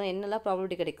 காயின்ஸ் டாஸ் பண்ணால் என்னெல்லாம்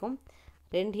ப்ராபபிலிட்டி கிடைக்கும்,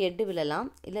 2 ஹெட்டு விழலாம்,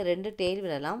 இல்லை 2 டெய்ல்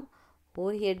விழலாம்,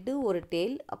 ஒரு ஹெட்டு ஒரு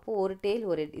டெய்ல், அப்போது ஒரு டெய்ல்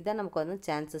ஒரு ஹெட். இதான் நமக்கு வந்து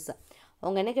சான்சஸ்.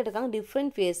 அவங்க என்ன கேட்டிருக்காங்க,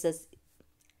 டிஃப்ரெண்ட் ஃபேஸஸ்,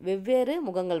 வெவ்வேறு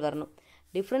முகங்கள் வரணும்.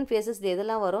 டிஃப்ரெண்ட் ஃபேஸஸ்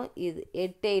எதெல்லாம் வரும், இது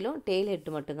ஹெட் டெய்லும் டெய்ல்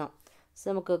ஹெட்டு மட்டும்தான். ஸோ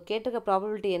நமக்கு கேட்டிருக்க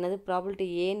ப்ராபபிலிட்டி என்னது, ப்ராபபிலிட்டி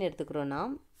ஏன்னு எடுத்துக்கிறோன்னா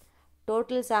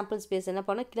டோட்டல் சாம்பிள் ஸ்பேஸ் என்ன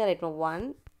பண்ணோம், கீழே ரைட் பண்ணோம். 1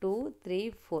 2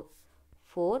 3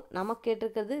 4 நமக்கு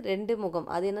கேட்டிருக்கிறது 2 முகம்,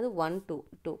 அது என்னது 1 2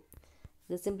 2.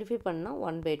 இது சிம்பிளிஃபை பண்ணால்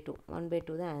 1/2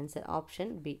 1/2 தான் ஆன்சர்.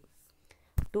 Option B.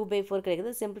 2/4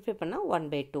 கிடைக்கிறது, சிம்பிளிஃபை பண்ணால்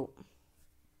 1/2.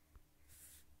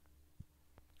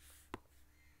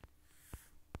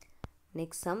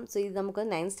 Next sum. ஸோ இது நமக்கு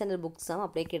வந்து 9th ஸ்டாண்டர்ட் புக் சம்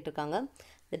அப்படியே கேட்டிருக்காங்க.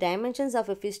 The dimensions of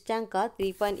a fish tank are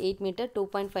 3.8 meter,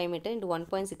 2.5 meter into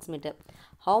 1.6 meter.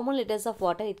 How many liters of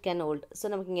water it can hold? So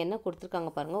நமக்கு இங்கே என்ன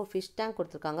கொடுத்துருக்காங்க பாருங்கள், ஒரு ஃபிஷ் டேங்க்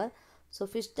கொடுத்துருக்காங்க. ஸோ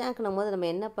ஃபிஷ் டேங்க்னும் போது நம்ம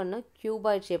என்ன பண்ணணும்,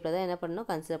 கியூபாய்ட் ஷேப்பில் தான் என்ன பண்ணணும்,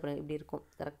 கன்சிடர் பண்ணணும். இப்படி இருக்கும்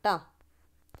கரெக்டாக.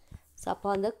 ஸோ அப்போ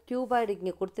அந்த கியூபாய்டு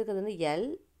இங்கே கொடுத்துருக்கிறது வந்து எல்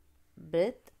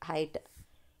பிரெத் ஹைட்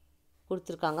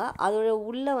கொடுத்துருக்காங்க. அதோட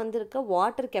உள்ளே வந்து இருக்க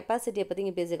வாட்டர் கெப்பாசிட்டியை பற்றி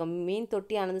இங்கே பேசியிருக்கோம். மீன்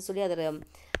தொட்டியானது சொல்லி அதோட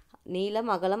நீளம்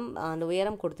அகலம் அந்த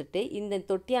உயரம் கொடுத்துட்டு இந்த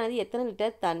தொட்டியானது எத்தனை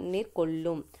லிட்டர் தண்ணீர்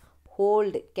கொள்ளும்,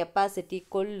 ஹோல்டு கெப்பாசிட்டி,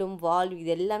 கொள்ளும், வால்யூம்,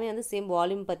 இது எல்லாமே வந்து சேம்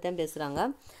வால்யூம் பற்றி தான் பேசுகிறாங்க.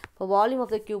 இப்போ வால்யூம்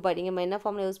ஆஃப் த கியூபாய்ட் இங்கே நம்ம என்ன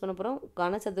ஃபார்முலா யூஸ் பண்ண போகிறோம்,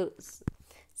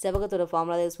 செவகத்தோட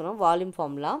ஃபார்முலா தான் யூஸ் பண்ணுவோம், வால்யூம்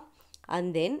ஃபார்முலா.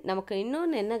 அண்ட் தென் நமக்கு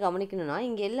இன்னொன்று என்ன கவனிக்கணும்னா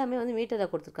இங்கே எல்லாமே வந்து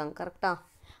மீட்டரில் கொடுத்துருக்காங்க கரெக்டாக.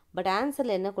 பட்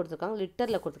ஆன்சரில் என்ன கொடுத்துருக்காங்க,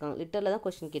 லிட்டரில் கொடுத்துருக்காங்க. லிட்டரில் தான்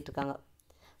கொஸ்டின் கேட்டிருக்காங்க.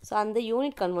 ஸோ அந்த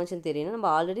யூனிட் கன்வர்ஷன் தெரியணும். நம்ம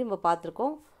ஆல்ரெடி நம்ம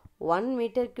பார்த்துருக்கோம், 1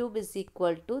 meter cube is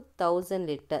equal to 1000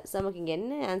 liter. So நமக்கு இங்கே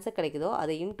என்ன ஆன்சர் கிடைக்குதோ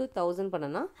அதை இன்ட்டு 1000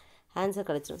 பண்ணனா ஆன்சர்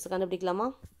கிடச்சிடும். ஸோ கண்டுபிடிக்கலாமா?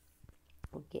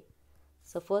 ஓகே.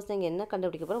 ஸோ ஃபர்ஸ்ட் இங்கே என்ன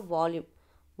கண்டுபிடிக்க போகிறோம்,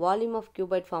 volume of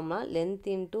cuboid ஃபார்ம்னா length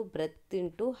into breadth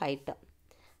into ஹைட்டா.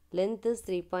 Length is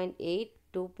 3.8,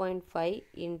 2.5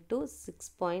 into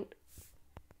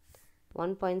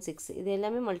 1.6. இது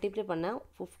எல்லாமே மல்டிப்ளை பண்ணால்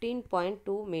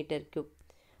 15.2 மீட்டர் க்யூப்.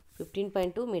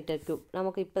 15.2 metre cube.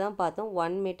 நமக்கு இப்போ தான் பார்த்தோம்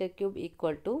 1 metre cube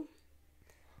equal to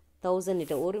 1000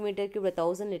 litre. ஒரு மீட்டர் க்யூப்பில்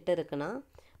 1000 லிட்டர் இருக்குன்னா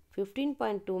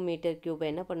 15.2 மீட்டர் க்யூப்பை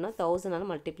என்ன பண்ணால் 1000ஆல்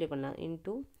மல்டிப்ளை பண்ணால்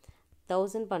இன்ட்டு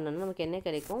 1000 பண்ணோன்னா நமக்கு என்ன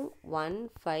கிடைக்கும்,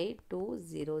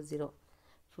 15200.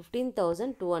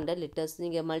 15,200 லிட்டர்ஸ்.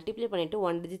 நீங்கள் மல்டிப்ளை பண்ணிவிட்டு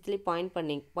 1 டிஜிட்லேயே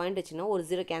பாயிண்ட் வச்சிங்கன்னா ஒரு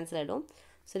 0 கேன்சல் ஆகிடும்.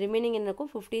 ஸோ ரிமைனிங் என்ன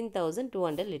இருக்கும்,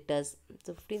 15,200 லிட்டர்ஸ்.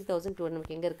 ஸோ 15,200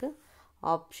 நமக்கு எங்கே இருக்குது,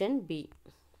 option B.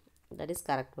 That is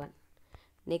correct one.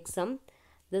 Next sum.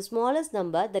 The smallest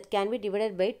number that can be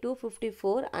divided by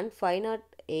 254 and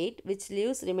 508 which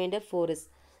leaves remainder 4 is.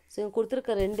 So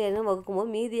கொடுத்துருக்க 2 எண்ணை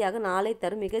வகுக்கும்போது மீதியாக 4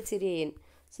 தரும் மிகச்சிறிய எண்.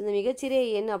 ஸோ இந்த மிகச்சிறிய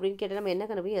எண் அப்படின்னு கேட்டால் நம்ம என்ன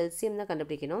கண்டுபிடிக்கணும், எல்சிஎம் தான்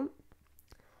கண்டுபிடிக்கணும்.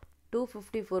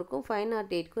 254க்கும்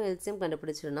 508க்கும் எல்சிஎம்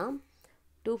கண்டுபிடிச்சிடும்னா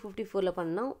 254ல்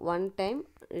பண்ணால் 1 டைம்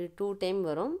 2 டைம்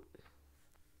வரும்.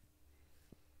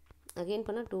 அகெயின்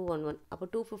பண்ணால் 211. அப்போ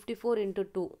 254 into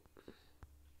 2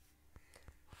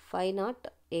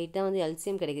 508 தான் வந்து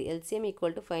எல்சிஎம் கிடைக்குது. LCM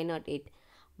equal to 508.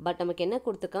 பட் நமக்கு என்ன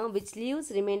கொடுத்துருக்காங்க, விச் லீவ்ஸ்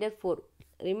ரிமைண்டர் 4.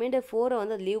 ரிமைண்டர் 4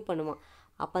 வந்து அது லீவ் பண்ணுமா.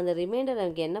 அப்போ அந்த ரிமைண்டர்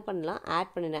நமக்கு என்ன பண்ணலாம்,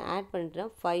 ஆட் பண்ணிட்டேன்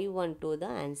 512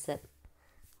 தான் ஆன்சர்.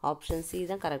 ஆப்ஷன் சி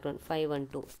தான் கரெக்ட் ஒன்,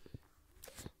 512.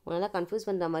 உங்களால் கன்ஃபியூஸ்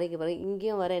பண்ணுற மாதிரி இங்கே பாருங்கள்,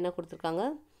 இங்கேயும் வர என்ன கொடுத்துருக்காங்க,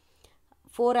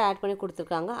 4 ஆட் பண்ணி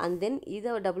கொடுத்துருக்காங்க. அண்ட் தென்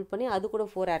இதை டபுள் பண்ணி அது கூட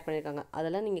 4 ஆட் பண்ணியிருக்காங்க.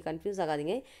 அதெல்லாம் நீங்கள் கன்ஃபியூஸ்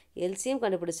ஆகாதீங்க. எல்சிஎம்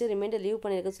கண்டுபிடிச்சி ரிமைண்டர் லீவ்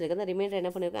பண்ணியிருக்கேன்னு சொல்லியிருக்காங்க. ரிமைண்டர்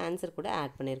என்ன பண்ணியிருக்கோம், ஆன்சர் கூட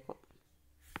ஆட் பண்ணியிருக்கோம்.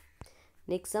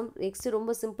 Next sum. நெக்ஸ்ட்டு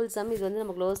ரொம்ப சிம்பிள் சம். இது வந்து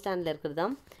நமக்கு லோ ஸ்டாண்டில் இருக்கிறது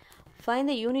தான். ஃபைன்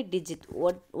த யூனிட் டிஜிட்,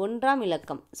 1ஆம்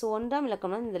இலக்கம். ஸோ 1ஆம்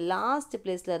இலக்கம்னா இந்த லாஸ்ட்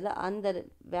பிளேஸில் இருந்த அந்த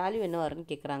வேல்யூ என்ன வரும்னு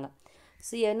கேட்குறாங்க.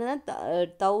 ஸோ என்னன்னா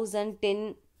 1000,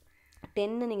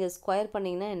 10 நீங்கள் ஸ்கொயர்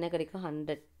பண்ணிங்கன்னா என்ன கிடைக்கும்,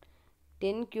 100.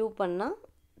 10 க்யூப் பண்ணால்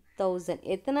 1000.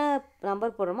 எத்தனை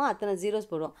நம்பர் போடுறோமோ அத்தனை ஜீரோஸ்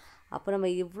போடுவோம். அப்போ நம்ம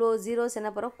இவ்வளோ ஜீரோஸ் என்ன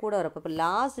பண்ணுறோம், கூட வரப்போ இப்போ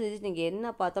லாஸ்ட் டிஜிட் நீங்கள்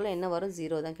என்ன பார்த்தாலும் என்ன வரும்,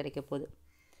 0 தான் கிடைக்க போகுது.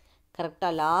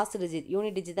 கரெக்டாக லாஸ்ட் டிஜிட்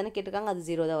யூனிட் டிஜிட் தானே கேட்டிருக்காங்க, அது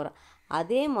 0 தான் வரும்.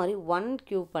 அதே மாதிரி 1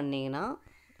 க்யூப் பண்ணிங்கன்னா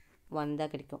 1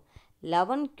 தான் கிடைக்கும்.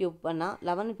 11 க்யூப் பண்ணால்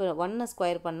 11, இப்போ 1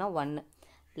 ஸ்கொயர் பண்ணால் 1,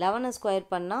 11 ஸ்கொயர்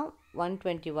பண்ணால்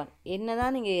 121. என்ன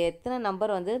தான் நீங்கள் எத்தனை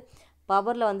நம்பர் வந்து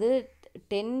பவரில் வந்து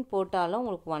 10 போட்டாலும்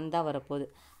உங்களுக்கு 1 தான் வரப்போகுது.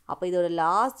 அப்போ இதோட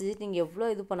லாஸ்ட் டிஜிட் நீங்கள் எவ்வளோ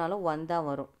இது பண்ணாலும் 1 தான்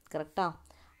வரும். கரெக்டாக.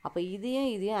 அப்போ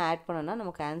இதையும் ஆட் பண்ணோன்னா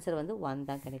நமக்கு ஆன்சர் வந்து 1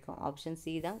 தான் கிடைக்கும். ஆப்ஷன்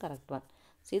சி தான் கரெக்ட் ஒன்.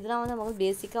 ஸோ இதெல்லாம் வந்து நமக்கு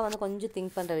பேசிக்காக வந்து கொஞ்சம்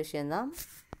திங்க் பண்ணுற விஷயந்தான்.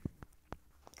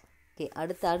 ஓகே.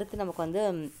 அடுத்து நமக்கு வந்து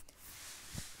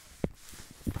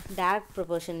டைரக்ட்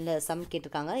ப்ரொபோர்ஷனில் சம்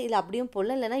கேட்டிருக்காங்க. இதில் அப்படியும்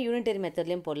போடலாம், இல்லைனா யூனிட்டரி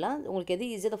மெத்தட்லேயும் போடலாம். உங்களுக்கு எது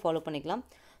ஈஸியாக ஃபாலோ பண்ணிக்கலாம்.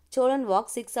 Cholan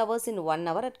walked 6 hours in 1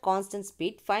 hour at constant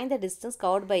speed. Find the distance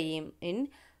covered by him in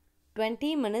 20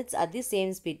 minutes at the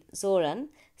same speed. Cholan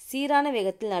சீரான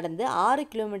வேகத்தில் நடந்து 6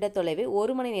 கிலோமீட்டர் தொலைவை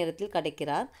 1 மணி நேரத்தில்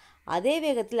கடக்கிறார். அதே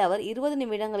வேகத்தில் அவர் 20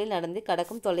 நிமிடங்களில் நடந்து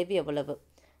கடக்கும் தொலைவு எவ்வளவு?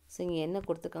 ஸோ இங்கே என்ன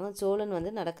கொடுத்துருக்காங்க, சோழன்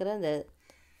வந்து நடக்கிற அந்த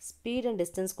ஸ்பீட் அண்ட்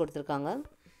டிஸ்டன்ஸ் கொடுத்துருக்காங்க.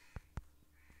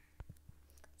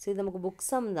 ஸோ இது நமக்கு புக்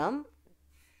சம் தான்.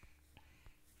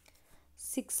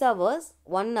 6 hours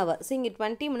 1 hour. ஸோ இங்கே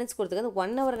 20 minutes கொடுத்துருக்காங்க.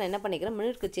 1 hour நான் என்ன பண்ணிக்கிறேன்,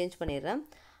 மினிட்க்கு சேஞ்ச் பண்ணிடுறேன்.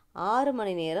 6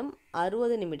 மணி நேரம்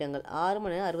 60 நிமிடங்கள். 6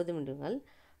 மணி நேரம் 60 நிமிடங்கள்.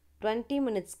 20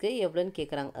 minutesக்கு எவ்வளோன்னு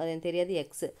கேட்குறாங்க. அது எனக்கு தெரியாது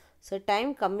எக்ஸு. ஸோ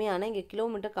டைம் கம்மியான இங்கே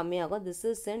கிலோமீட்டர் கம்மியாகும். This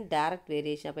is in direct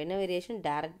variation. அப்போ என்ன வேரியேஷன்?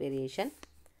 Direct variation.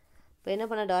 இப்போ என்ன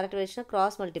பண்ண, டைரக்ட் வேரியேஷன்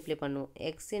கிராஸ் மல்டிப்ளை பண்ணுவோம்.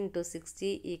 X into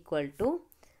 60 equal to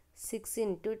 6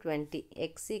 into 20.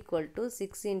 x equal to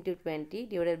 6 into 20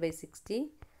 divided by 60.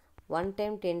 1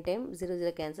 time 10 time 0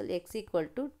 0 cancel. x equal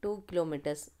to 2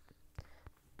 kilometers.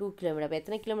 2 kilometer. அப்போ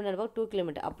எத்தனை kilometre இருப்போம்? 2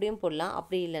 kilometre. அப்படியும் போடலாம்.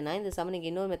 அப்படி இல்லைனா இந்த சமன்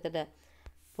நீங்கள் இன்னொரு மெத்தடை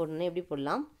போடணும். எப்படி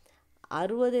போடலாம்?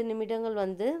 60 நிமிடங்கள்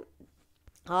வந்து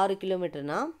 6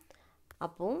 கிலோமீட்டர்னா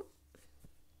அப்போ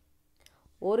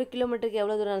 1 கிலோமீட்டருக்கு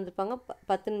எவ்வளோ தூரம் நடந்திருப்பாங்க?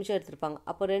 10 நிமிஷம் எடுத்திருப்பாங்க.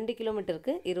 அப்போ 2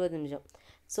 கிலோமீட்டருக்கு 20 நிமிஷம்.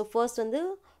 ஸோ ஃபர்ஸ்ட் வந்து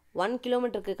 1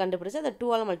 கிலோமீட்டருக்கு கண்டுபிடிச்சி அதை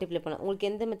 2ஆல் மல்டிப்ளை பண்ணலாம். உங்களுக்கு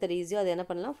எந்த மெத்தட் ஈஸியோ அதை என்ன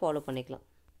பண்ணலாம், ஃபாலோ பண்ணிக்கலாம்.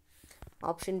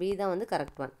 ஆப்ஷன் பி தான் வந்து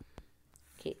correct one.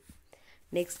 Okay,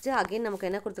 next again நமக்கு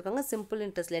என்ன கொடுத்துருக்காங்க, simple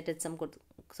interest related some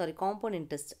compound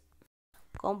interest.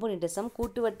 Compound interest some.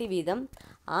 கூட்டு வட்டி வீதம்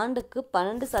ஆண்டுக்கு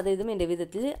 12% என்ற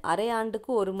விதத்தில் அரை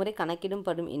ஆண்டுக்கு ஒரு முறை கணக்கிடும்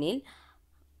படும் எனில்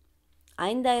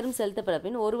 5000 செலுத்தப்பட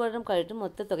பின் ஒரு வருடம் கழித்து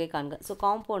மொத்த தொகை காண்க. So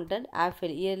compounded half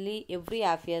yearly every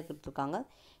half year கொடுத்துருக்காங்க.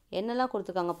 என்னெல்லாம்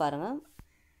கொடுத்துருக்காங்க பாருங்கள்.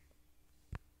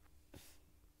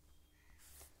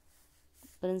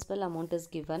 principal amount is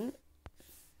given,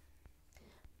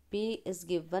 P is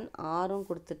given, Rம்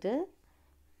கொடுத்துட்டு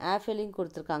ஆஃபேலிங்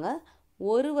கொடுத்துருக்காங்க.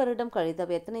 ஒரு வருடம் கழித்து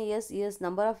அப்போ எத்தனை years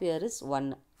number half year is 1.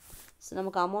 So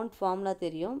நமக்கு அமௌண்ட் ஃபார்முலா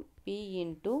தெரியும். P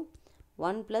into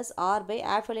 1 plus R by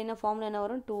ஆஃபேலினா formula என்ன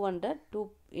வரும், 200 2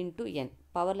 இன்ட்டு n.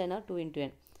 பவரில் என்ன 2 இன்ட்டு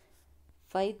n.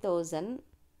 5000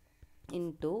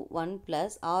 இன்ட்டு 1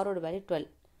 ப்ளஸ் ஆரோட value 12.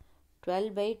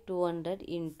 12 by 200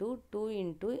 into 2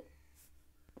 into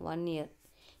 1 year.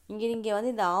 இங்கே நீங்கள்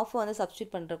வந்து இந்த ஆஃபை வந்து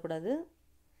சப்ஸ்டியூட் பண்ணுறக்கூடாது.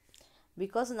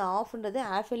 பிகாஸ் இந்த ஆஃப்ன்றது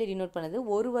ஆஃபேலி டினோட் பண்ணுது.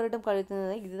 ஒரு வருடம் கழித்து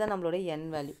இதுதான் நம்மளோட n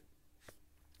வேல்யூ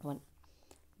 1.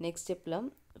 நெக்ஸ்ட் ஸ்டெப்பில்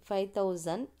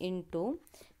 5000 இன்ட்டு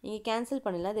இங்கே கேன்சல்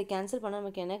பண்ணலாம். இதை கேன்சல் பண்ணால்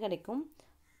நமக்கு என்ன கிடைக்கும்,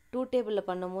 2 டேபிளில்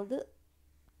பண்ணும்போது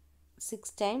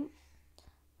 6 டைம்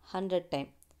 100 டைம்.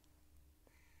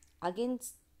 அகெயின்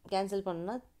கேன்சல்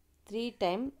பண்ணோன்னா 3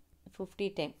 டைம் 50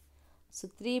 டைம். ஸோ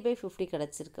 3 by 50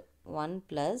 கிடச்சிருக்கு. 1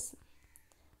 plus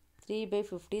 3 by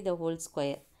 50 the whole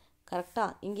square.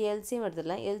 கரெக்டாக இங்கே எல்சிஎம்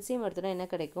எடுத்துடலாம். எல்சிஎம் எடுத்துனா என்ன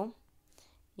கிடைக்கும்,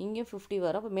 இங்கேயும் 50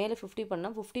 வரும். அப்போ மேலே 50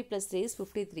 பண்ணால் 50 + 3 is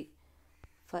 53.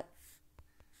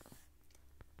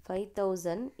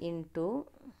 5000 into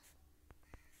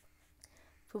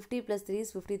 50 + 3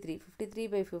 is 53. 53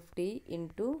 by 50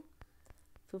 into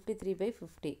 53 by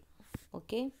 50.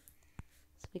 Okay,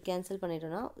 இப்போ கேன்சல்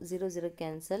பண்ணிட்டோன்னா 0 0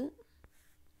 cancel.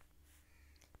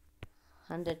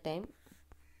 100 time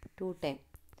 2 time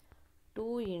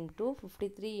 2 into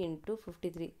 53 into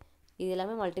 53. இது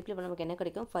எல்லாமே மல்டிப்ளை பண்ண நமக்கு என்ன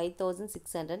கிடைக்கும்,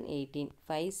 5618.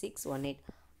 5618.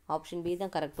 ஆப்ஷன் பி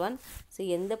தான் கரெக்ட் ஒன். ஸோ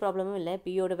எந்த ப்ராப்ளமும் இல்லை.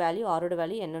 பியோட வேல்யூ, ஆரோட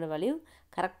வேல்யூ, என்னோட வேல்யூ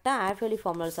கரெக்டாக ஆஃப் வேல்யூ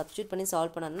ஃபார்முலா சப்ஸ்டியூட் பண்ணி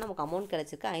சால்வ் பண்ணணும்னா நமக்கு அமௌண்ட்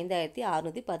கிடச்சிருக்கு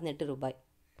 5618 ரூபாய்.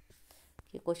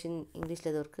 ஓகே, கொஷின் இங்கிலீஷில்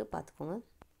எதுவும் இருக்குது பார்த்துக்கோங்க.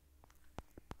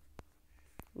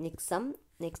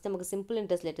 நெக்ஸ்ட் நமக்கு simple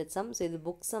interest related some. So இது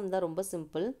புக் சம் தான், ரொம்ப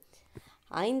சிம்பிள்.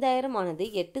 5000 ஆனது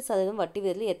 8% வட்டி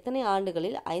விகிதத்தில் எத்தனை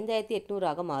ஆண்டுகளில்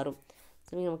 5800 மாறும்?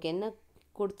 ஸோ நமக்கு என்ன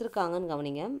கொடுத்துருக்காங்கன்னு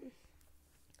கவனிங்க.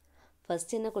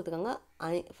 ஃபஸ்ட்டு என்ன கொடுத்துருக்காங்க,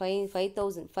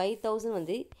 5000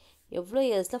 வந்து எவ்வளோ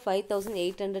இயர்ஸில்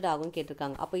 5800 ஆகும்னு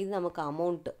கேட்டிருக்காங்க. அப்போ இது நமக்கு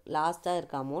அமௌண்ட்டு, லாஸ்ட்டாக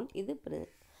இருக்க அமௌண்ட். இது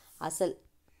அசல்.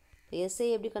 எஸ்ஐ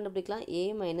எப்படி கண்டுபிடிக்கலாம், A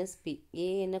மைனஸ் பி. ஏ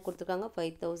என்ன கொடுத்துருக்காங்க,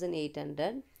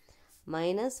 5800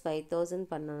 மைனஸ் 5000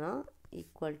 பண்ணனா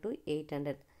ஈக்குவல் டு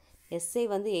 800. எஸ்ஐ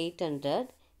வந்து 800.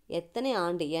 எத்தனை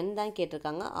ஆண்டு n தான்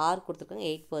கேட்டிருக்காங்க. ஆர் கொடுத்துருக்காங்க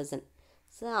 8%.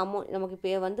 ஸோ அமௌண்ட் நமக்கு இப்போ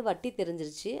வந்து வட்டி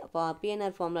தெரிஞ்சிருச்சு. அப்போ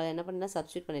பிஎன்ஆர் ஃபார்முலா என்ன பண்ணலாம்,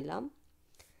 சப்ஸ்டியூட் பண்ணிடலாம்.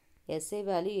 SI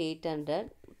value 800,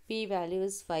 B value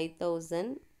is 5000,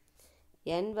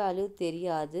 n value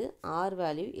தெரியாது, ஆர்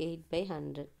வேல்யூ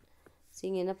 8/100. ஸோ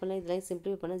இங்கே என்ன பண்ணலாம், இதெல்லாம்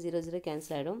சிம்பிளிஃபை பண்ணால் 0 0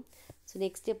 கேன்சல் ஆகிடும். ஸோ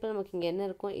நெக்ஸ்ட் ஸ்டெப்பில் நமக்கு இங்கே என்ன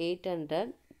இருக்கும், 800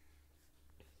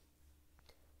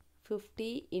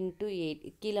 50 இன்ட்டு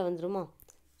 8 கீழே வந்துடுமா.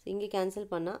 ஸோ இங்கே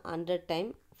கேன்சல் பண்ணால் 100 டைம்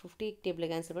 50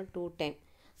 டேபிளில் கேன்சல் பண்ணால் 2 time.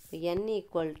 So n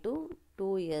equal to 2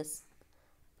 years.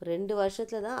 2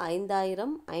 வருஷத்தில் தான்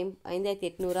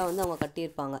 5800 வந்து அவங்க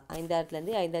கட்டியிருப்பாங்க.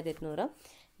 5000லேருந்து 5800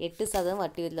 8%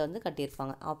 வட்டி இதில் வந்து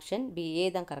கட்டியிருப்பாங்க. ஆப்ஷன் பி ஏ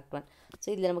தான் கரெக்ட் ஒன். ஸோ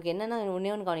இதில் நமக்கு என்னென்னா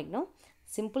ஒன்று கவனிக்கணும்.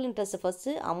 சிம்பிள் இன்ட்ரெஸ்ட்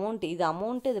ஃபஸ்ட்டு அமௌண்ட், இது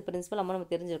அமௌண்ட்டு, இது பிரின்சிபல் அமௌண்ட்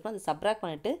நம்ம தெரிஞ்சிருக்கணும். அதை சப்ராக்ட்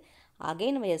பண்ணிவிட்டு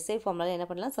அகைன் நம்ம எஸ்ஐ ஃபார்முலாவில் என்ன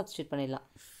பண்ணலாம், சப்ஸ்டியூட் பண்ணிடலாம்.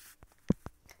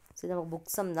 ஸோ இது நமக்கு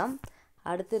புக் சம் தான்.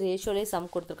 அடுத்து ரேஷியோலே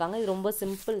சம் கொடுத்துருக்காங்க. இது ரொம்ப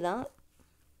சிம்பிள் தான்.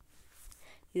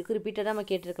 இதுக்கு ரிப்பீட்டடாக நம்ம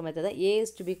கேட்டிருக்க மெத்தட் தான்.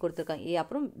 A:B கொடுத்துருக்காங்க, A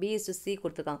அப்புறம் B:C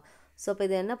கொடுத்துருக்காங்க. ஸோ இப்போ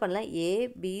இதை என்ன பண்ணலாம்,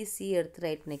 ABC எடுத்து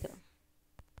ரைட் பண்ணிக்கிறோம்.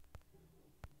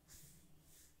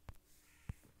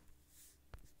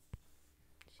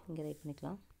 இங்கே ரைட்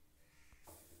பண்ணிக்கலாம்.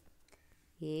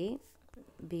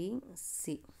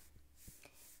 ABC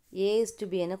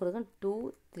A:B என்ன கொடுத்துருக்காங்க, 2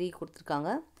 3 கொடுத்துருக்காங்க.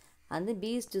 அந்த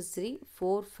B:C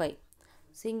 4 5.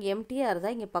 ஸோ இங்கே எம்டியாக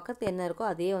இருந்தால் இங்கே பக்கத்தில் என்ன இருக்கோ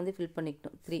அதே வந்து ஃபில்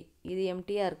பண்ணிக்கணும். 3 இது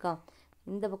எம்டியாக இருக்கா,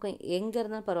 இந்த பக்கம் எங்கே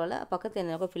இருந்தாலும் பரவாயில்ல, பக்கத்தில்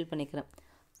என்ன இருக்கோ ஃபில் பண்ணிக்கிறேன்.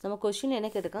 நம்ம கொஷின் என்ன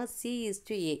கேட்டிருக்காங்க,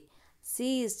 C:A.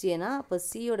 C:Aனா அப்போ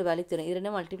சியோட வேல்யூ தெரியும். இது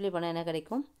ரெண்டும் மல்டிப்ளை பண்ணால் என்ன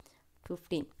கிடைக்கும்,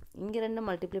 15. இங்கே ரெண்டும்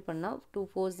மல்டிப்ளை பண்ணால் 2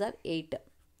 4s are 8.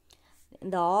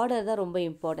 இந்த ஆர்டர் தான் ரொம்ப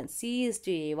இம்பார்ட்டன்ட்.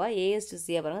 C:A A:C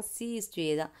பாருங்கள்,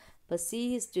 C:A தான். இப்போ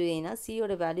C:Aனா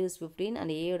சியோட value is 15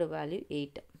 and ஏயோட value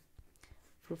 8.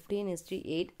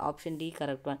 15:8 option D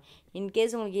correct one.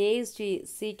 In case உங்களுக்கு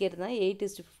A:C கேட்டிருந்தால்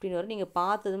 8:15 வரும். நீங்கள்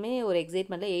பார்த்ததுமே ஒரு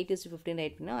எக்ஸைட்மெண்ட்டில் 8:15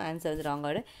 ரைட் பண்ணால் ஆன்சர் வந்து ராங்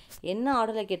ஆர்டர். என்ன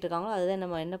ஆர்டரில் கேட்டிருக்காங்களோ அதுதான்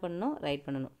நம்ம என்ன பண்ணணும், ரைட்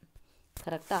பண்ணணும்.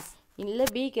 கரெக்டாக? இல்லை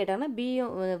பி கேட்டாங்கன்னா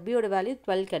பியோட வேல்யூ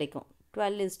 12 கிடைக்கும்.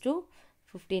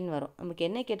 12:15 வரும். நமக்கு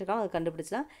என்ன கேட்டிருக்காங்களோ அதை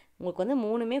கண்டுபிடிச்சலாம். உங்களுக்கு வந்து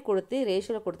மூணுமே கொடுத்து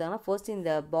ரேஷியோவில் கொடுத்தாங்கன்னா ஃபர்ஸ்ட்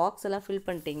இந்த பாக்ஸ் எல்லாம் ஃபில்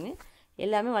பண்ணிட்டீங்கன்னு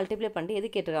எல்லாமே மல்டிப்ளை பண்ணிட்டு எது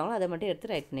கேட்டிருக்காங்களோ அதை மட்டும்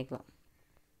எடுத்து ரைட் பண்ணிக்கலாம்.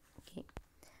 Okay,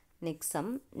 next sum.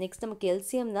 நெக்ஸ்ட் நமக்கு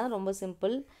எல்சிஎம் தான், ரொம்ப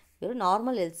சிம்பிள். வெறும்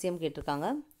நார்மல் எல்சிஎம் கேட்டிருக்காங்க.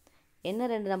 என்ன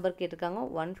ரெண்டு நம்பர் கேட்டிருக்காங்க,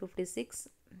 156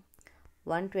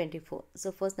 124. ஸோ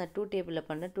ஃபர்ஸ்ட் நான் 2 டேபிளில்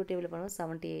பண்ணேன். 2 டேபிளில் பண்ணும்போது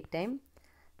 78 டைம்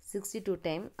 62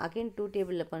 டைம். அகைன் 2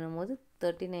 டேபிளில் பண்ணும்போது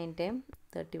 39 டைம்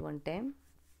 31 டைம்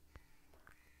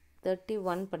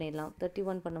 31 பண்ணிடலாம்.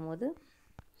 31 பண்ணும்போது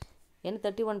ஏன்னா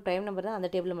 31 ப்ரைம் நம்பர் தான், அந்த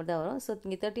டேபிளில் மட்டும் தான் வரும். ஸோ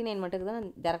இங்கே 39 மட்டும் தான்,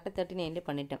 டேரெக்டாக 39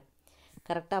 பண்ணிட்டேன்.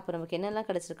 கரெக்டாக? அப்போ நமக்கு என்னெல்லாம்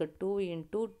கிடச்சிருக்கு, 2 ×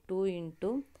 2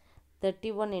 ×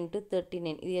 31 ×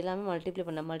 39. இது எல்லாமே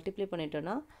மல்டிப்ளை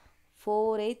பண்ணிட்டோன்னா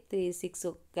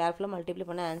 4836. கேர்ஃபுல்லாக மல்டிப்ளை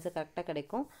பண்ண ஆன்சர் கரெக்டாக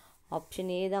கிடைக்கும். ஆப்ஷன்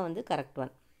ஏ தான் வந்து கரெக்ட்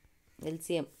ஒன்.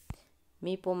 எல்சிஎம்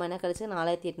மீப்போம் என்ன கிடச்சி,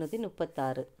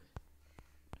 4836.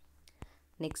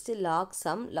 Next lock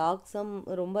some. Lock some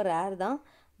ரொம்ப ரேர் தான்,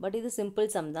 பட் இது சிம்பிள்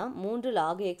சம் தான். 3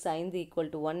 log x 5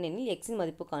 = 1 எனில் எக்ஸின்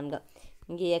மதிப்பு காண்க.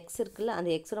 இங்கே எக்ஸ் இருக்குல்ல, அந்த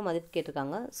எக்ஸோட மதிப்பு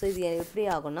கேட்டிருக்காங்க. ஸோ இது எப்படி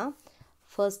ஆகும்னா,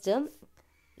 ஃபர்ஸ்ட்டு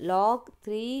log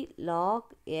 3 log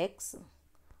x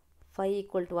 5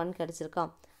 = 1 கிடச்சிருக்கா.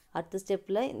 அடுத்த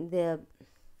ஸ்டெப்பில் இந்த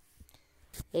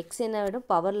எக்ஸ் என்ன விடும்,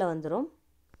 பவரில் வந்துடும்.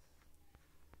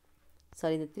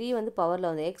 சாரி, இந்த 3 வந்து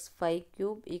பவரில் வந்து x 5³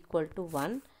 =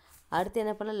 1. அடுத்து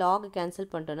என்ன பண்ணால் லாக்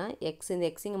கேன்சல் பண்ணிட்டோன்னா எக்ஸ், இந்த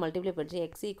எக்ஸ் இங்கே மல்டிப்ளை பண்ணிச்சு,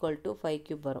 x =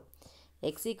 5³ வரும்.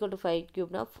 x =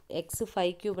 5³ x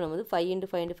 5³ நம்ம 5 ×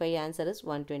 5 × 5 answer is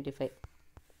 125.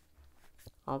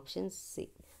 Option C.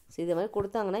 So இது மாதிரி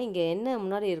கொடுத்தாங்கன்னா இங்கே என்ன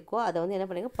முன்னாடி இருக்கோ அதை வந்து என்ன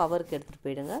பண்ணுங்க, பவருக்கு எடுத்துகிட்டு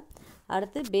போயிடுங்க.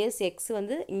 அடுத்து பேஸ் எக்ஸ்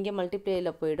வந்து இங்கே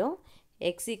மல்டிப்ளேயில் போயிடும்.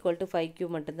 x =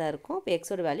 5³ மட்டும்தான் இருக்கும். இப்போ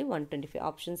எக்ஸோட வேல்யூ 125.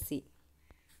 Option C.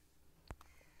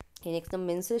 நெக்ஸ்ட் நம்ம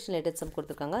மென்சுரேஷன் ரிலேட்டட் சம்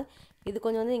கொடுத்துருக்காங்க. இது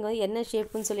கொஞ்சம் வந்து நீங்கள் வந்து என்ன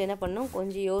ஷேப்புன்னு சொல்லி என்ன பண்ணணும்,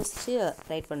 கொஞ்சம் யோசித்து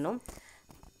ரைட் பண்ணணும்.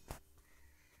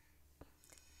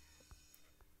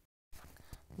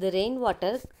 The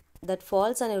rainwater that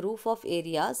falls on a roof of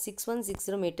area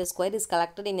 6160 meter square is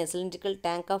collected in a cylindrical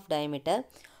tank of diameter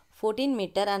 14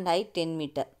 meter and height 10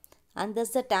 meter. And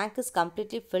thus the tank is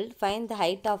completely filled. Find the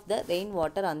height of the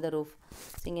rainwater on the roof.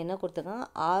 இங்கே என்ன கொடுத்துருக்காங்க,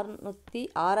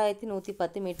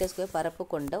 6110 metre square பரப்பு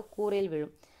கொண்ட கூரையில்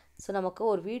விழும். So நமக்கு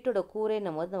ஒரு வீட்டோட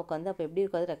கூரைன்னும் போது நமக்கு வந்து அப்போ எப்படி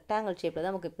இருக்கும், அது ரெக்டாங்கிள் ஷேப்பில்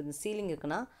தான் நமக்கு இப்போ இந்த சீலிங்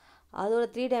இருக்குன்னா அதோட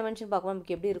 3 டைமென்ஷன் பார்க்கும்போது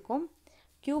நமக்கு எப்படி இருக்கும்,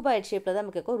 க்யூபாய்ட் ஷேப்பில் தான்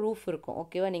நமக்கு இருக்கும், ரூஃப் இருக்கும்.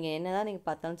 ஓகேவா? நீங்கள் என்ன தான் நீங்கள்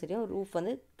பார்த்தாலும் தெரியும், ரூஃப்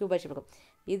வந்து க்யூபாய்ட் ஷேப் இருக்கும்.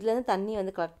 இதுலேருந்து தண்ணி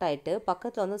வந்து கலெக்ட் ஆகிட்டு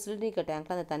பக்கத்தில் வந்து சிலிண்ட்ரிக்கல்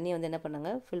டேங்க்கில் அந்த தண்ணியை வந்து என்ன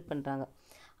பண்ணாங்க, ஃபில் பண்ணுறாங்க.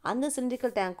 அந்த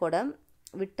சிலிண்ட்ரிக்கல் டேங்க்கோட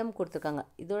விட்டம் கொடுத்துருக்காங்க,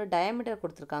 இதோட டயாமீட்டர்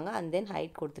கொடுத்துருக்காங்க, அண்ட் தென்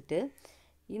ஹைட் கொடுத்துட்டு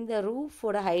இந்த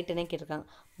ரூஃபோட ஹைட் என்ன கேட்டிருக்காங்க,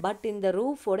 பட் இந்த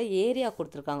ரூஃபோட ஏரியா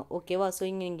கொடுத்துருக்காங்க. ஓகேவா? ஸோ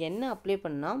இங்கே நீங்கள் என்ன அப்ளை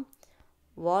பண்ணால்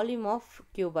வால்யூம் ஆஃப்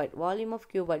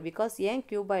கியூபாய்ட், பிகாஸ் ஏன்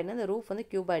கியூபாய்ட்னா இந்த ரூஃப் வந்து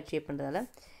கியூபாய்ட் ஷேப் பண்ணுறதால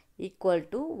equal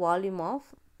to volume of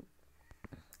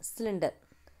cylinder.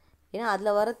 ஏன்னா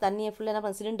அதில் வர தண்ணியை ஃபுல்லாக என்ன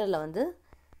பண்ண சிலிண்டரில் வந்து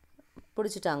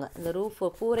பிடிச்சிட்டாங்க. இந்த ரூஃப்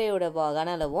கூரையோட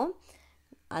கன அளவும்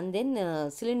அண்ட் தென்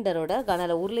சிலிண்டரோட கன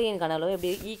அளவு, உருளையின் கன அளவு எப்படி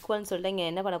ஈக்குவல்னு சொல்லிட்டு இங்கே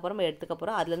என்ன பண்ண போகிறோம், நம்ம எடுத்துக்க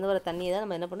போகிறோம். அதுலேருந்து வர தண்ணியை தான்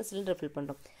நம்ம என்ன பண்ணோம், சிலிண்டர் ஃபில்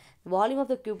பண்ணுறோம். வால்யூம்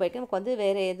ஆஃப் த கியூபாய்க்கு நமக்கு வந்து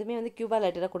வேறு எதுவுமே வந்து கியூபாய்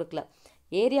லெட்டராக கொடுக்கல,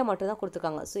 ஏரியா மட்டும் தான்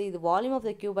கொடுத்துருக்காங்க. ஸோ இது வால்யூம் ஆஃப்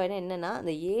த கியூபாய்னா என்னென்னா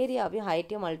அந்த ஏரியாவையும்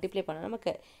ஹைட்டையும் மல்டிப்ளை பண்ணால்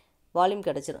நமக்கு வால்யூம்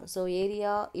கிடச்சிடும். So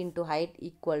area into height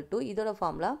equal to இதோட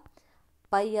formula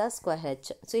by R square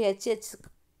H. So H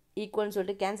ஈக்குவல்னு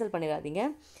சொல்லிட்டு கேன்சல் பண்ணிடாதீங்க.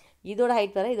 இதோட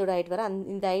ஹைட் வர இதோட ஹைட் வர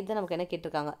இந்த ஹைட் தான் நமக்கு என்ன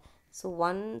கேட்டிருக்காங்க. ஸோ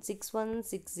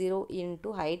 16160 இன்ட்டு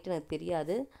ஹைட் எனக்கு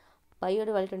தெரியாது, பையோட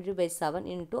வேல்யூ 22/7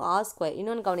 இன்ட்டு ஆர் ஸ்கொயர்.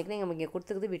 இன்னொன்று கவனிக்கிறேன், நம்ம இங்கே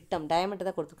கொடுத்துருக்குது விட்டம் டயமீட்டர்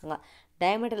தான் கொடுத்துருக்காங்க.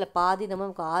 டயமீட்டரில் பாதி நம்ம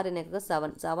நமக்கு ஆர் என்ன இருக்குது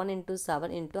 7 into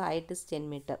 7 into height is 10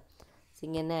 metre. So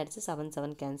இங்கே என்ன ஆயிடுச்சு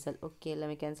 7 கேன்சல். ஓகே,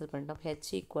 எல்லாமே கேன்சல் பண்ணிட்டோம். ஹெச்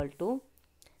ஈக்குவல் டு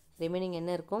ரிமைனிங்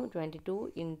என்ன இருக்கும் 22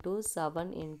 இன்ட்டு 7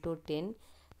 இன்ட்டு 10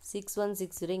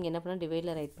 6160. இங்கே என்ன பண்ணால்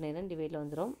டிவைடில் ரைட் பண்ணிடுறேன், டிவைடில்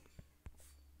வந்துடும்.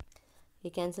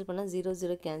 இங்கே கேன்சல் பண்ணால் 0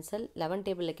 0 கேன்சல். 11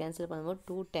 டேபிளில் கேன்சல் பண்ணும்போது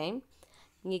 2 டைம்,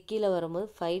 இங்கே கீழே வரும்போது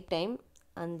 5 டைம்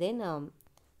அண்ட் தென்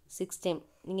 6 டைம்.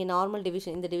 நீங்கள் நார்மல்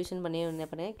டிவிஷன் இந்த டிவிஷன் பண்ணி என்ன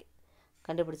பண்ண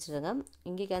கண்டுபிடிச்சிடுங்க.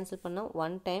 இங்கே கேன்சல் பண்ணால்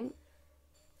 1 டைம்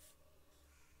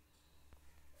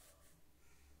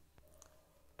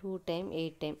 2 டைம்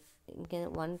 8 டைம், இங்கே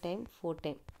 1 டைம் 4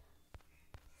 டைம்.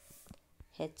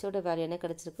 ஹெச்சோட வேல்யூ என்ன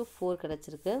கிடச்சிருக்கு 4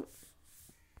 கிடச்சிருக்கு.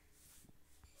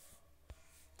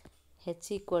 h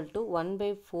equal to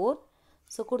 1/4.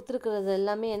 ஸோ கொடுத்துருக்கிறது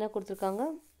எல்லாமே என்ன கொடுத்துருக்காங்க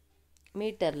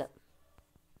மீட்டரில்.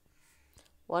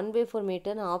 1/4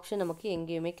 மீட்டர்னு ஆப்ஷன் நமக்கு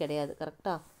எங்கேயுமே கிடையாது.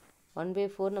 கரெக்டாக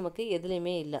 1/4 நமக்கு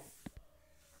எதுலேயுமே இல்லை.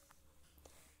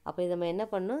 அப்போ இதை நம்ம என்ன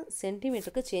பண்ணணும்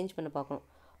சென்டிமீட்டருக்கு சேஞ்ச் பண்ண பார்க்கணும்.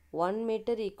 1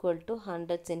 மீட்டர் ஈக்குவல் டு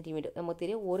 100 சென்டிமீட்டர். நமக்கு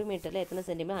தெரியும் 1 மீட்டரில் எத்தனை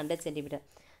சென்டிமீட்டர் 100 சென்டிமீட்டர்.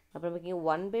 அப்போ நமக்கு இங்கே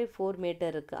 1/4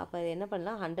 மீட்டர் இருக்குது. அப்போ அதை என்ன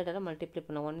பண்ணலாம் 100 மல்டிப்ளை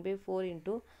பண்ணலாம். 1/4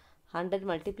 இன்ட்டு 100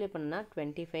 மல்டிப்ளை பண்ணால்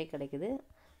 25 கிடைக்குது.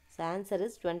 So answer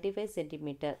is 25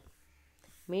 centimetre.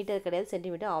 Metre கிடையாது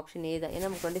சென்டிமீட்டர், ஆப்ஷன் ஏ தான். ஏன்னா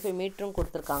நமக்கு 25 மீட்டரும்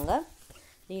கொடுத்துருக்காங்க.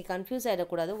 நீங்கள் கன்ஃபியூஸ்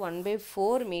ஆகிடக்கூடாது,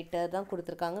 1/4 மீட்டர் தான்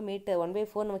கொடுத்துருக்காங்க. மீட்டர்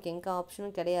 1/4 நமக்கு எங்கே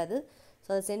ஆப்ஷனும் கிடையாது. ஸோ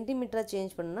அதை சென்டிமீட்டராக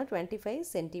சேஞ்ச் பண்ணணும்னா 25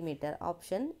 சென்டிமீட்டர்,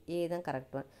 ஆப்ஷன் ஏ தான்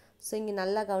கரெக்ட் ஒன். ஸோ இங்கே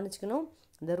நல்லா கவனிச்சிக்கணும்,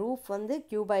 இந்த ரூஃப் வந்து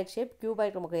கியூபாய்ட் ஷேப்,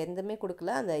 கியூபாய்ட் நமக்கு எதுவுமே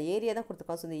கொடுக்கல, அந்த ஏரியா தான்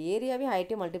கொடுத்துருக்கோம். ஸோ இந்த ஏரியாவே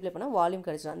ஹைட்டையும் மல்டிப்ளை பண்ணால் வால்யூம்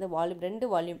கிடச்சிடும். அந்த வால்யூம் 2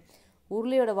 வால்யூம்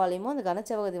உருளையோட வால்யூமும் அந்த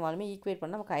கனச்செவ்வகதி வால்யூமும் ஈக்குவேட்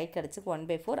பண்ணால் நமக்கு ஹைட் கிடச்சிக்கு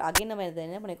 1/4. அகைன் நம்ம இதை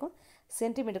என்ன பண்ணிக்கோம்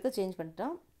சென்டிமீட்டருக்கு சேஞ்ச்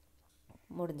பண்ணிட்டோம்,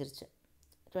 முடிஞ்சிருச்சு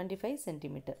 25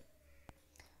 சென்டிமீட்டர்.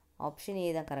 ஆப்ஷன் ஏ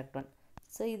தான் கரெக்ட் ஒன்.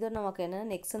 ஸோ இது நமக்கு என்ன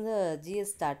நெக்ஸ்ட் வந்து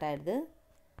ஜிஎஸ் ஸ்டார்ட் ஆகிடுது.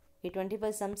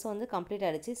 25 சம்ஸ் வந்து கம்ப்ளீட்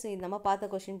ஆகிடுச்சு. ஸோ இது நம்ம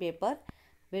பார்த்த கொஷின் பேப்பர்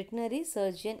வெட்டினரி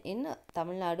சர்ஜன் இன்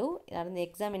தமிழ்நாடு நடந்த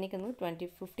எக்ஸாம் இன்றைக்கி வந்து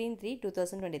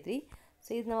 15/3/2023. ஸோ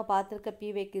இது நம்ம பார்த்துருக்க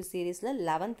பிவேக்யூ சீரீஸில்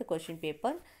 11th கொஷின்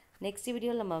பேப்பர். நெக்ஸ்ட்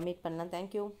வீடியோவில் நம்ம மீட் பண்ணலாம்.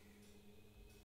 தேங்க்யூ.